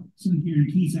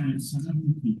guarantees on its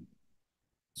sovereignty.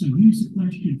 So here's the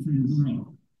question for the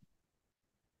world.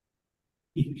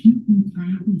 If Putin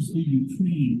conquers the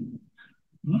Ukraine,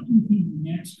 what would be the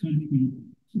next country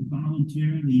to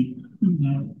voluntarily give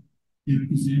up their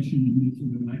possession of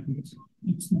nuclear weapons?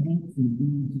 What's the hope for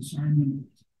world disarmament?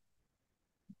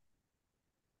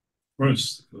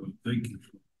 First, thank you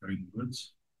for kind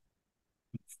words,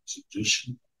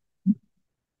 suggestion.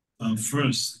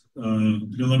 First,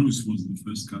 Belarus was the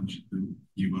first country to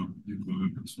give up nuclear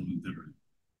weapons voluntarily,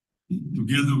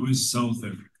 together with South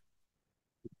Africa.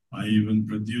 I even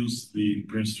produced the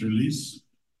press release,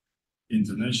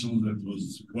 international, that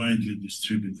was widely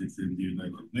distributed in the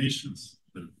United Nations.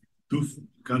 The two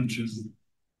countries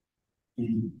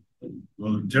who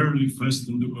voluntarily first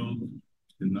in the world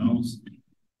denounced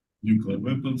nuclear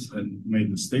weapons and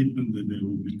made a statement that they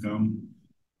will become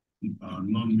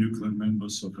non-nuclear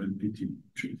members of NPT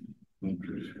treaty,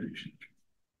 non-proliferation treaty.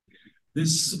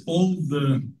 This all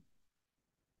the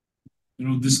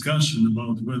discussion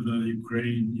about whether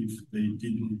Ukraine, if they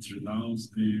didn't renounce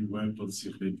the weapons,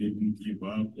 if they didn't give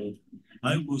up.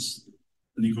 I was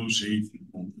negotiating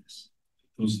on this.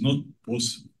 It was not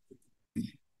possible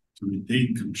to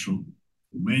retain control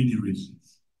for many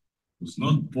reasons. It was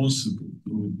not possible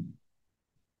to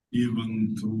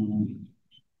even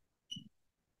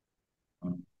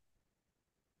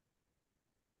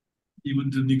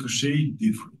to negotiate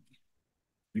differently.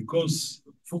 Because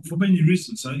for many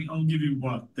reasons, I'll give you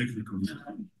one technical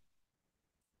reason.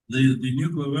 The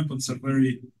nuclear weapons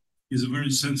is a very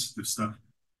sensitive stuff.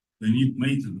 They need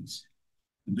maintenance.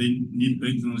 They need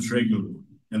maintenance regularly.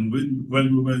 And when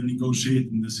we were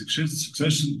negotiating the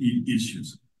succession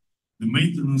issues, the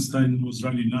maintenance time was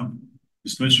running up,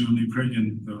 especially on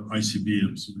Ukrainian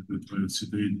ICBMs that were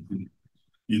situated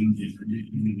in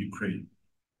Ukraine,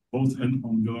 both and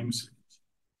on Belarus.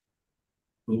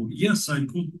 So yes, I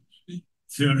could,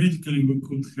 theoretically, we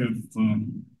could have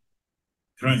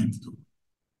tried to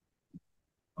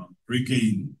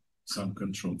regain some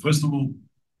control. First of all,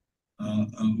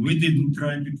 we didn't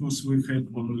try because we had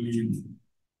only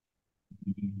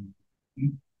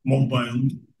mobile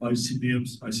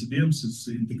ICBMs. ICBMs is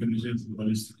intercontinental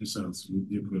ballistic missiles with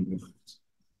nuclear weapons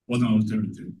on our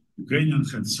territory.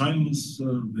 Ukrainians had silence.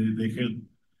 They had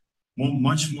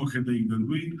much more headache than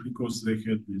we because they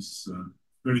had this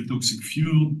very toxic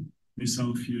fuel,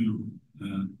 missile fuel,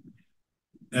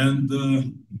 and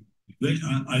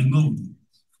I know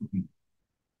from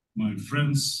my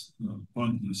friends,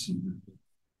 partners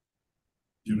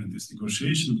during this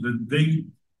negotiation that they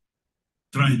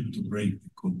tried to break the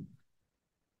code.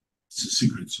 It's a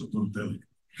secret, so don't tell you.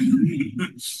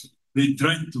 They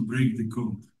tried to break the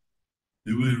code.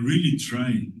 They were really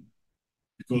trying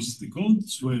because the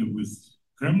codes were with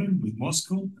Kremlin, with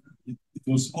Moscow. It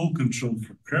was all controlled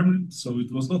from Kremlin, so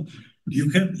it was not. You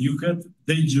had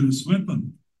dangerous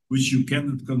weapon which you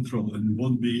cannot control and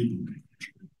won't be able to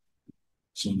control.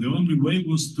 So the only way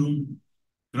was to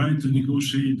try to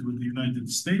negotiate with the United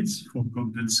States for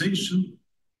compensation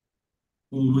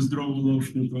or withdrawal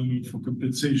of the for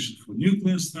compensation for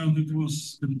nuclear stuff that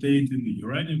was contained in the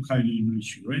uranium, highly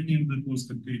enriched uranium that was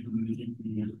contained in the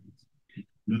nuclear.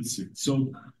 That's it.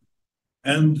 So,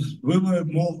 and we were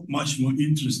much more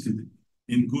interested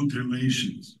in good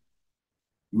relations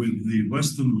with the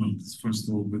Western world, first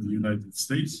of all, with the United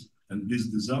States, and these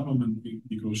disarmament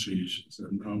negotiations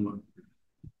and our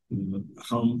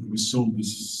how we solve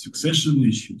these succession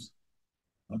issues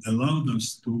allowed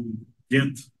us to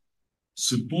get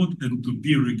support and to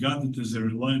be regarded as a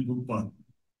reliable partner.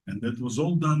 And that was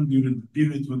all done during the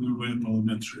period when we were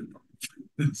parliamentary.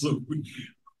 So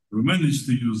we managed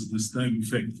to use this time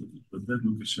effectively, but then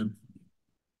Lukashenko.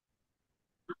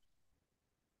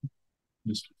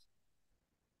 Yes.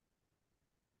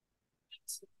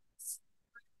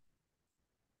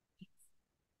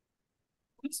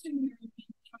 Western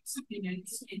European talks of the United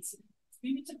States,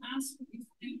 maybe to ask what you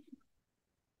think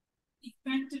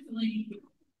effectively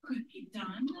could be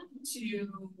done to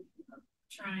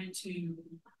try to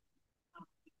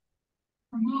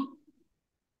promote,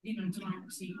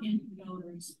 democracy in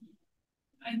Belarus.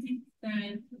 I think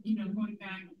that, going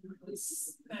back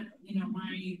was that,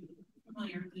 my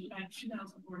familiarity back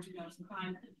 2004,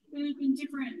 2005, there have been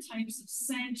different types of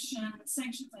sanctions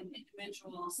on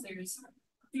individuals. There's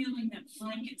feeling that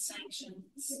blanket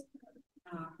sanctions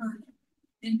hurt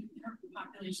the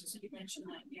population. So you mentioned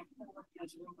that Poland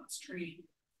has a robust trade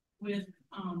with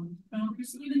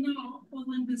Belarus, even though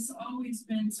Poland has always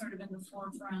been sort of in the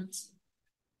forefront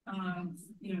of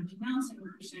denouncing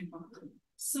Lukashenko.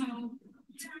 So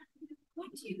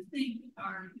what do you think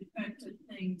are effective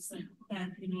things that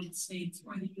the United States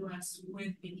or the US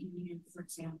with the EU, for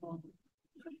example?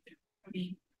 I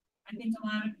mean, I think a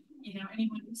lot of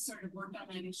anyone who's sort of worked on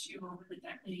that issue over the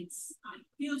decades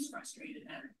feels frustrated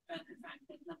at the fact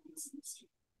that nothing seems to.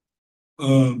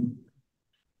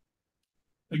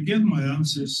 Again, my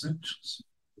answer is sanctions,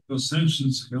 because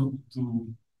sanctions help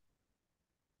to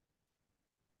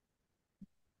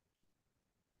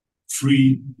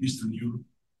free Eastern Europe.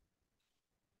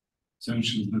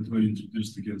 Sanctions that were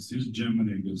introduced against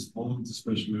Germany, against Poland,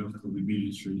 especially after the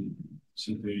military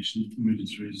situation,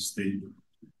 military state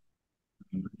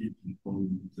in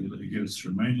Poland, against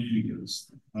Romania,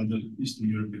 against other Eastern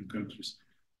European countries.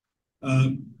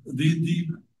 The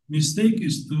mistake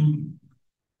is to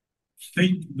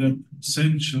think that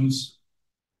sanctions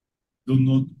do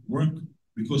not work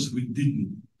because we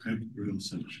didn't have real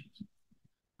sanctions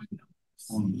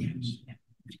on this.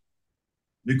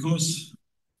 Because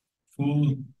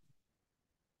for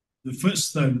the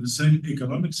first time, the same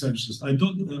economic sanctions, I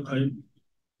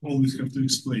always have to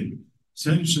explain.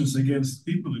 Sanctions against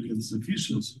people, against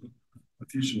officials,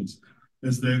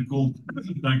 as they are called,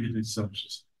 targeted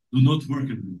sanctions, do not work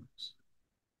in Belarus.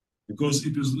 Because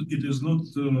it is not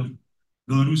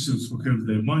Belarusians who have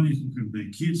their money, who have their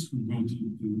kids, who go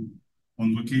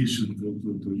on vacation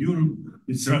to Europe.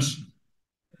 It's Russia.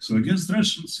 So against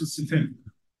Russians, it's effective.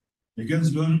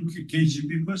 Against Belarusian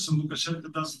KGB person,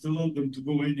 Lukashenko doesn't allow them to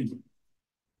go anywhere.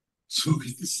 So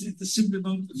it is simply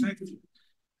not effective.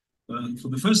 For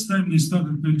the first time they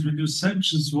started to introduce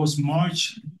sanctions was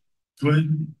March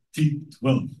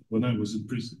 2012, when I was in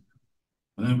prison.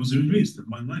 And I was released, and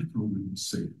my life probably was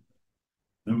saved.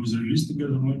 I was released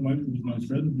together with my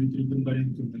friend, Dmitry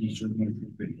Bondarenko, and shared my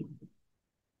campaign.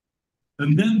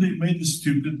 And then they made a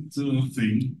stupid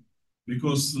thing,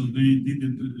 because they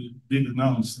did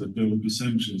announce that there will be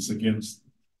sanctions against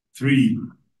 3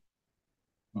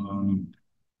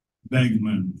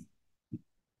 bagmen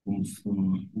of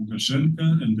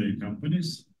Lukashenko and their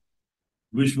companies,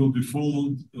 which will be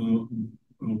followed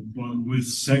with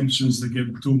sanctions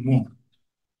against 2 more.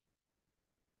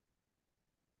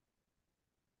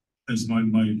 As my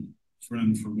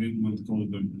friend from England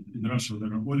called them, in Russia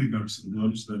there are oligarchs, in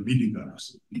Belarus there are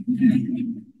minigarchs.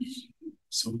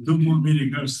 So 2 more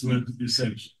minigarchs were to be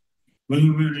sanctioned. When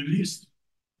we were released,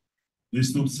 they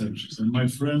stopped sanctions. And my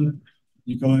friend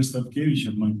Nikolai Stavkevich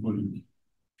and my colleague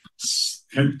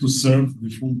had to serve the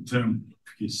full term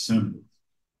of his sentence,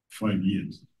 5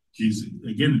 years. He's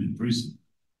again in prison,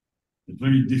 in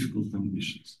very difficult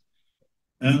conditions.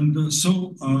 And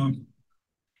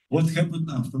what happened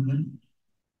after that?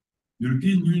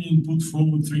 European Union put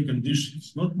forward 3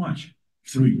 conditions, not much,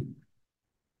 3.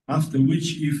 After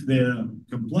which, if they are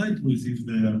complied with, if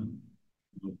they are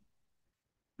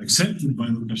accepted by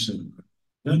Lukashenko,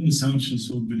 then the sanctions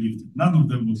will be lifted. None of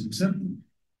them was accepted.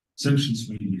 Sanctions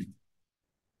were lifted.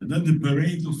 And then the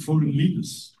parade of foreign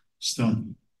leaders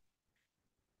started,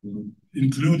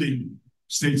 including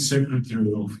State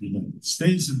Secretary of the United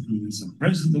States, including some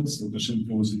presidents.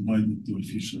 Lukashenko was invited to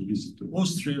official visit to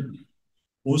Austria.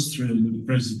 Austrian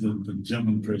president and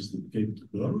German president came to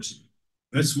Belarus.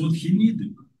 That's what he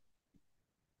needed.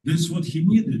 That's what he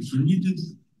needed. He needed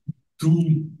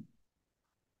to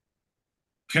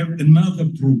have another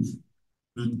proof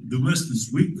that the West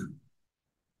is weak.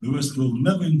 The West will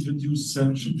never introduce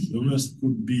sanctions. The West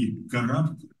could be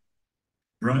corrupt,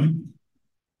 right?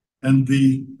 And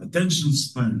the attention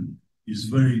span is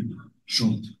very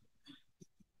short.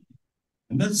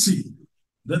 And that's it.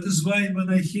 That is why when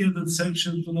I hear that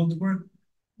sanctions do not work,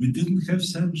 we didn't have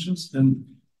sanctions. And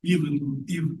even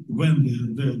if when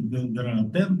there are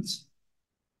attempts,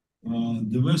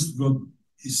 the West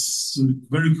is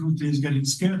very quickly is getting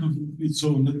scared of its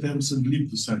own attempts and leave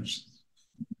the sanctions.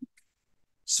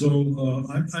 So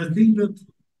I think that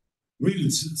really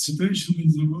the situation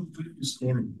in the world is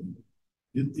horrible.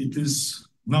 It is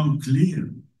now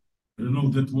clear. I know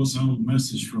that was our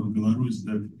message from Belarus,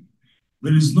 that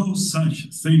there is no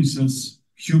such things as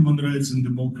human rights and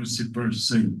democracy per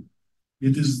se.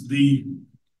 It is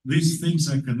these things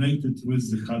are connected with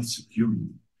the hard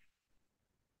security.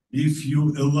 If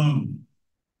you allow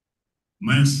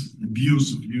mass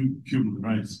abuse of human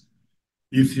rights,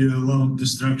 if you allow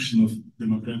destruction of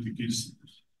democratic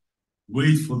institutions,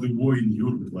 wait for the war in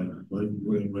Europe, like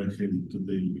we're heading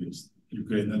today against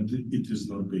Ukraine, and it is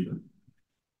not there.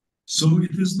 So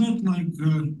it is not like,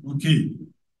 okay,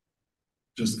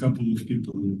 just a couple of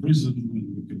people in prison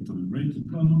and we can tolerate it.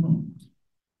 No.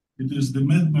 It is the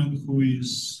madman who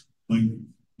is, like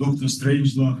Dr.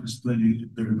 Strangelove, is planning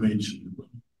the revenge.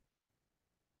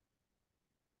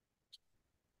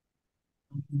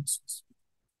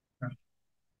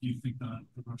 Do you think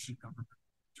the Russian government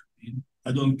intervened?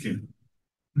 I don't care.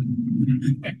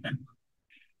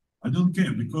 I don't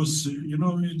care because,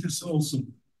 it is also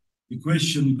a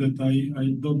question that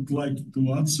I don't like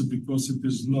to answer because it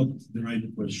is not the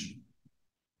right question.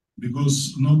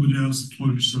 Because nobody asked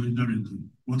for solidarity.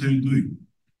 What are you doing?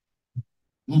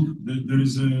 Look, there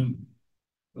is a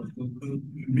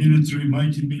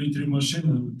mighty military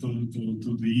machine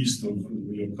to the east of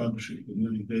your country, and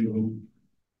then they will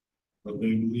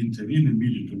intervene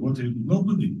immediately.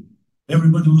 Nobody.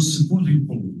 Everybody was supporting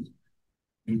Poland,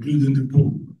 including the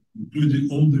Pope, including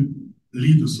all the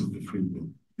leaders of the free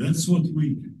world. That's what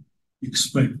we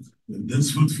expect, and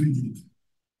that's what we need.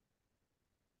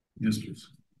 Yes, please.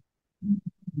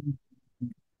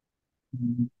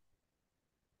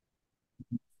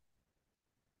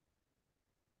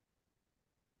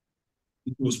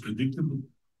 It was predictable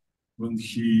when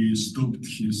he stopped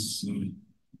his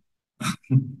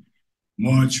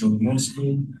march on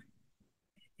Moscow.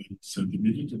 It said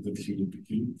immediately that he will be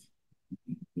killed.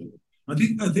 I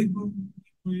think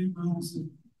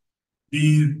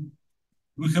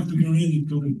we have to be ready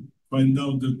to find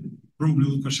out that probably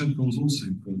Lukashenko was also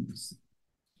involved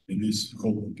in this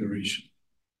whole operation.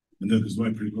 And that is why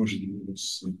Prigozhin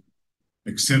was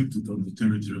accepted on the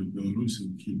territory of Belarus,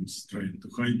 and he was trying to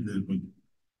hide there. But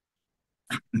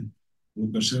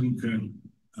Lukashenko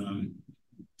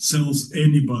sells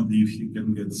anybody if he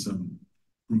can get some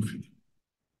profit.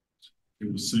 He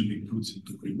was selling Putin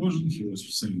to Prigozhin, he was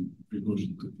selling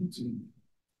Prigozhin to Putin.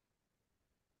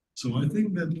 So I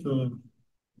think that it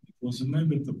was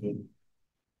inevitable.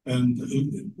 And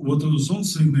what was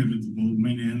also inevitable,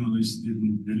 many analysts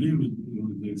didn't believe it.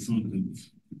 They thought that,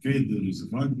 okay, there is a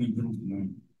Wagner group now,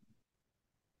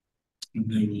 and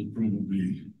they will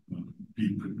probably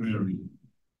be preparing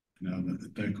another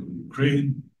attack on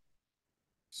Ukraine.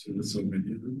 So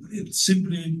many. It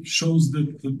simply shows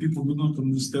that the people do not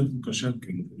understand Lukashenko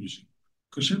in the region.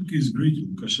 Lukashenko is greedy.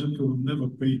 Lukashenko will never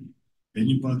pay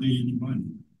anybody any money.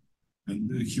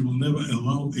 And he will never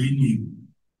allow any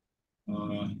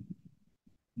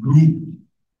group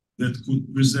that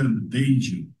could present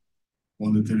danger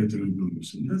on the territory of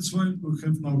Belarus. And that's why we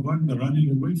have now Wagner running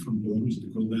away from Belarus,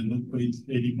 because they're not paid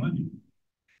any money.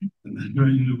 And they're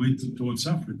running away towards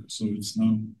Africa. So it's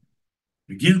now,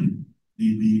 again,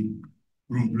 the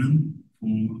problem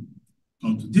for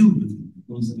how to deal with it,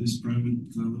 because this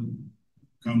private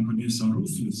companies are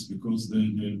ruthless because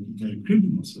they're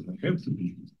criminals and they have to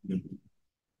be.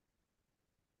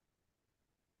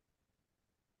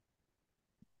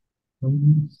 I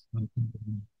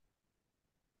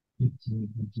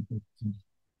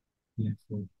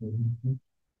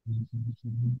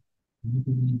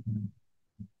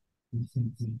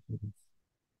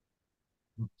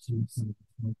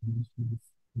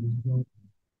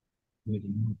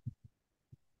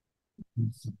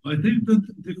think that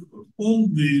all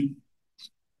the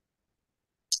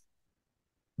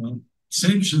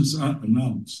sanctions are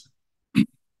announced,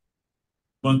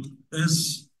 but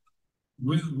as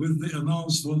with the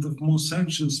announcement of more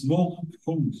sanctions, more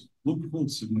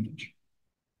loopholes emerge.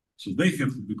 So they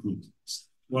have to be closed.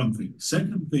 One thing.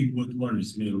 Second thing, what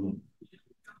worries me a lot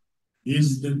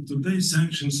is that today's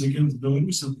sanctions against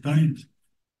Belarus are tied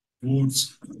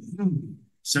towards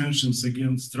sanctions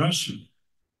against Russia,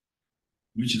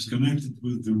 which is connected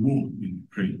with the war in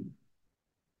Ukraine.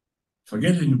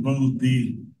 Forgetting about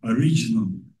the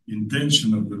original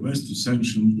intention of the West to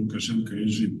sanction Lukashenko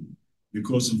regime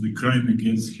because of the crime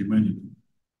against humanity,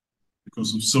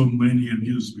 because of so many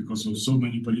abuses, because of so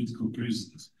many political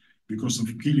prisoners, because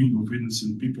of killing of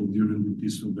innocent people during the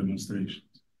peaceful demonstrations.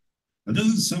 But that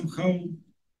is somehow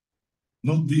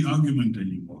not the argument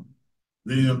anymore.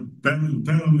 They are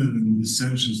paralleling the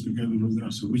sanctions together with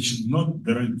Russia, which is not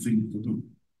the right thing to do.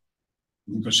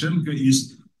 Lukashenko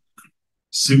is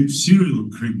serial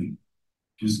criminal.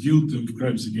 He's guilty of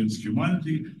crimes against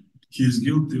humanity. He is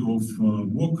guilty of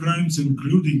war crimes,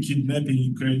 including kidnapping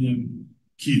Ukrainian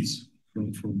kids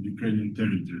from Ukrainian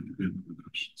territory together with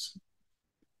Russians.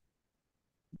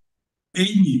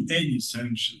 Any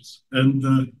sanctions, and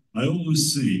I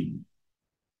always say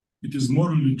it is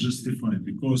morally justified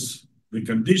because the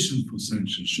condition for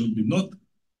sanctions should be not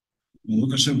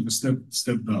Lukashenko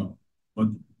step down, but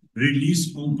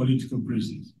release all political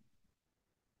prisoners.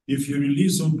 If you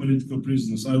release all political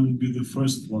prisoners, I will be the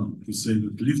first one to say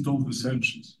that lift all the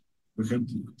sanctions. We have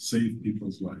to save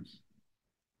people's lives.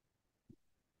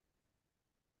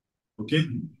 Okay,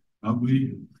 are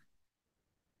we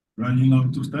running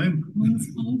out of time? I'll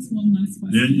ask one last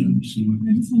question. Yeah, sure. I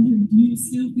just wondered, do you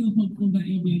still feel hopeful that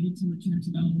you'll be able to return to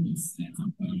Belarus at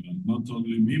some point? Not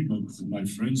only me, but my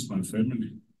friends, my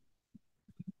family.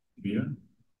 Yeah.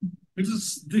 It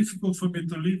is difficult for me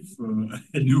to live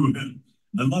anywhere.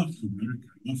 I love America,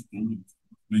 I love Poland,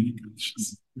 many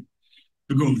countries,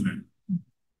 to go there.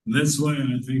 That's why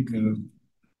I think I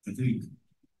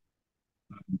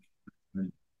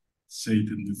say it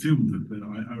in the film that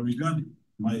I regard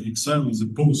my exile as a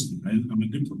posting. I'm a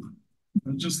diplomat.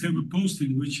 I just have a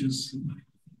posting which is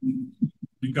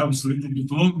becomes a little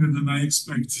bit longer than I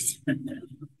expected.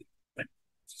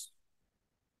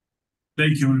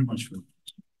 Thank you very much for that.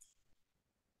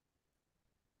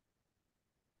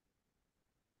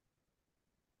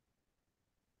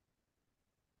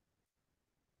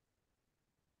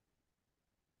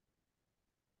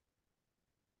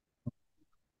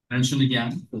 Mention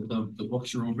again that the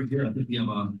books are over here. I think we have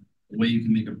a way you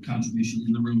can make a contribution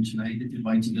in the room tonight if you'd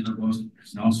like to get a book.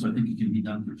 And also, I think it can be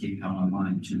done for KCOW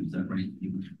online too. Is that right?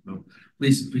 So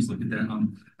please look at that.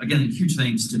 Again, huge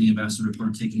thanks to the ambassador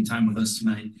for taking time with us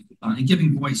tonight and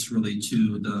giving voice really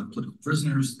to the political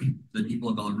prisoners, the people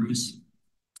of Belarus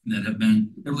that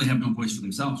really have no voice for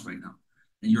themselves right now.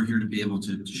 And you're here to be able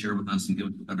to share with us and give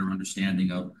a better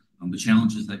understanding of the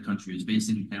challenges that country is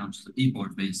facing, the challenges that people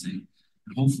are facing,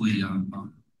 and hopefully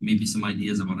maybe some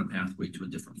ideas about a pathway to a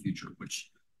different future, which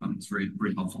is very,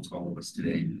 very helpful to all of us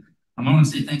today. I want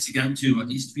to say thanks again to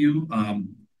Eastview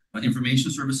Information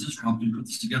Services for helping put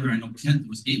this together. I know Kent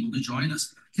was able to join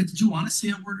us. Kent, did you want to say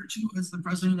a word or two as the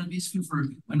president of Eastview?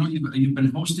 I know you've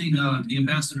been hosting the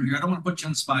ambassador here. I don't want to put you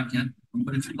on the spot, Kent,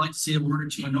 but if you'd like to say a word or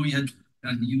two, I know you had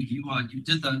you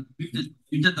did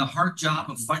the hard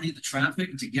job of fighting the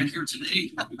traffic to get here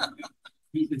today.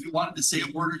 If you wanted to say a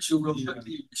word or two real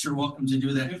quickly, you're sure welcome to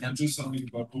do that. I have to do something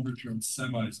about overturned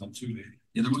semis on Tuesday.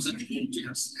 Yeah, there was a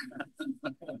yes.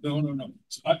 No.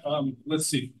 So let's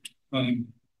see.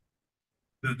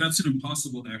 That's an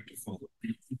impossible act to follow.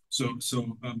 So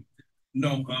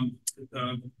no.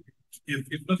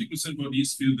 If nothing was said about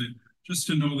Eastview, then just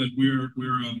to know that we're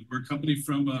a company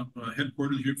from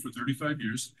headquartered here for 35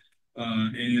 years,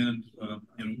 and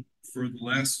for the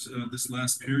this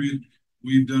last period.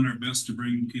 We've done our best to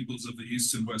bring peoples of the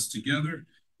East and West together.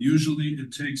 Usually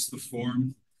it takes the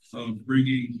form of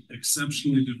bringing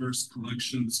exceptionally diverse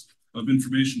collections of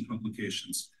information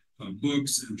publications,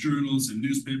 books and journals and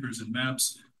newspapers and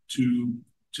maps to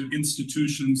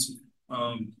institutions,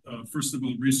 first of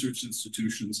all, research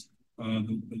institutions,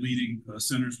 the leading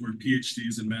centers where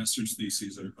PhDs and master's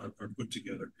theses are put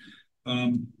together.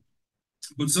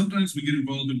 But sometimes we get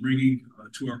involved in bringing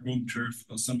to our home turf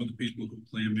some of the people who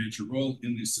play a major role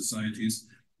in these societies,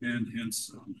 and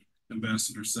hence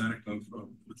Ambassador Sannikov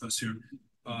with us here.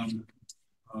 And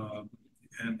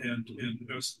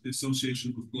the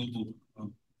association with Global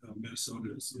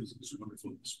Minnesota is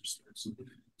wonderful in this respect.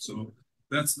 So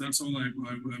that's all I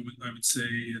would say.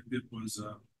 It was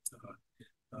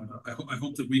I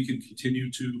hope that we can continue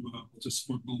to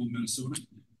support Global Minnesota,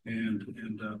 and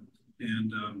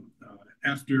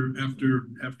after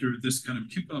this kind of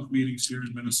kickoff meetings here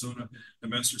in Minnesota,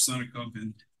 Ambassador Sannikov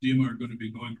and Dima are going to be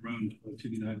going around to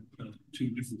the United, two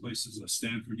different places,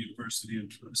 Stanford University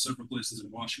and several places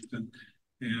in Washington.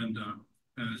 And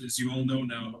as you all know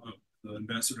now, the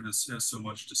ambassador has so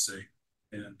much to say,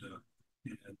 and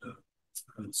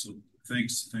so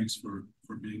thanks for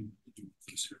being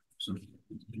with us here. So.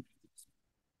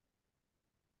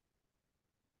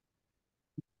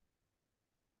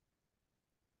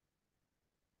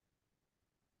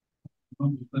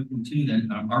 Continue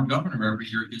that. Our governor every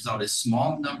year gives out a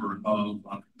small number of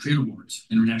trade awards,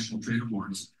 international trade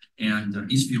awards, and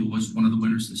Eastview was one of the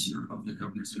winners this year of the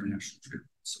Governor's International Trade Award.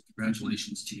 So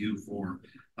congratulations to you for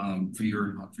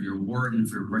your award and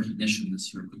for your recognition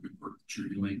this year of the good work that you're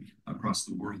doing across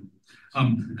the world. I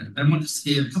want to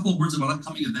say a couple of words about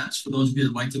upcoming events for those of you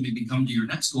that like to maybe come to your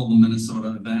next Global Minnesota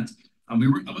event. I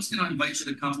was going to invite you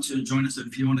to come to join us at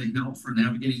Fiona Hill for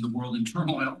Navigating the World in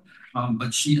Turmoil.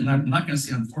 But and I'm not going to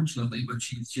say unfortunately, but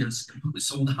she has completely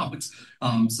sold out.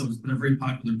 So it's been a very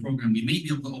popular program. We may be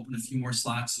able to open a few more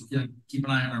slots. So yeah, keep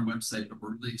an eye on our website, but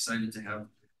we're really excited to have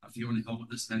Fiona Hill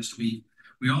with us next week.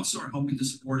 We also are hoping to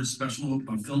support a special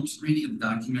film screening of the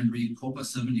documentary Copa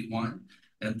 71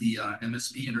 at the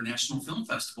MSP International Film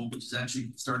Festival, which is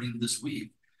actually starting this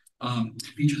week.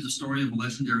 Features the story of a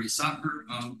legendary soccer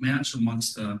match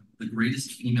amongst the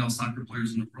greatest female soccer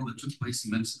players in the world that took place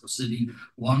in Mexico City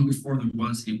long before there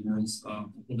was a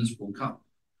Women's World Cup.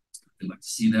 If you'd like to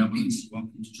see that, please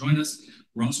welcome to join us.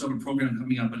 We also have a program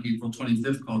coming up on April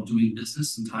 25th called Doing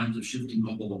Business in Times of Shifting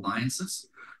Global Alliances.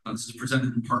 This is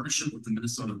presented in partnership with the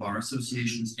Minnesota Bar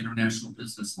Association's International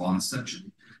Business Law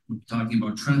section. We're talking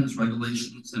about trends,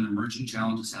 regulations, and emerging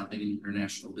challenges happening in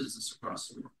international business across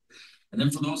the world. And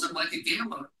then for those that like a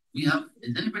gala, we have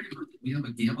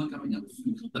a gala coming up.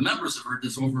 The members have heard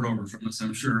this over and over from us,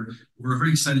 I'm sure. We're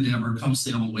very excited to have our Come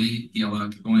Sail Away gala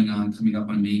coming up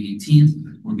on May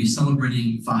 18th. We'll be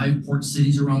celebrating 5 port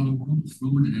cities around the world with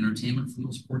food and entertainment from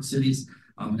those port cities,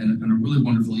 and a really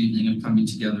wonderful evening of coming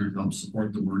together to help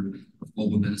support the work of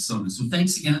Global Minnesota. So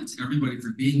thanks again to everybody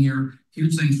for being here.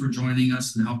 Huge thanks for joining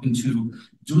us and helping to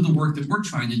do the work that we're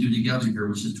trying to do together here,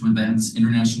 which is to advance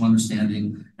international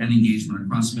understanding and engagement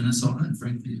across Minnesota and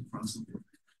frankly across the world.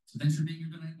 So thanks for being here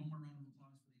tonight. One more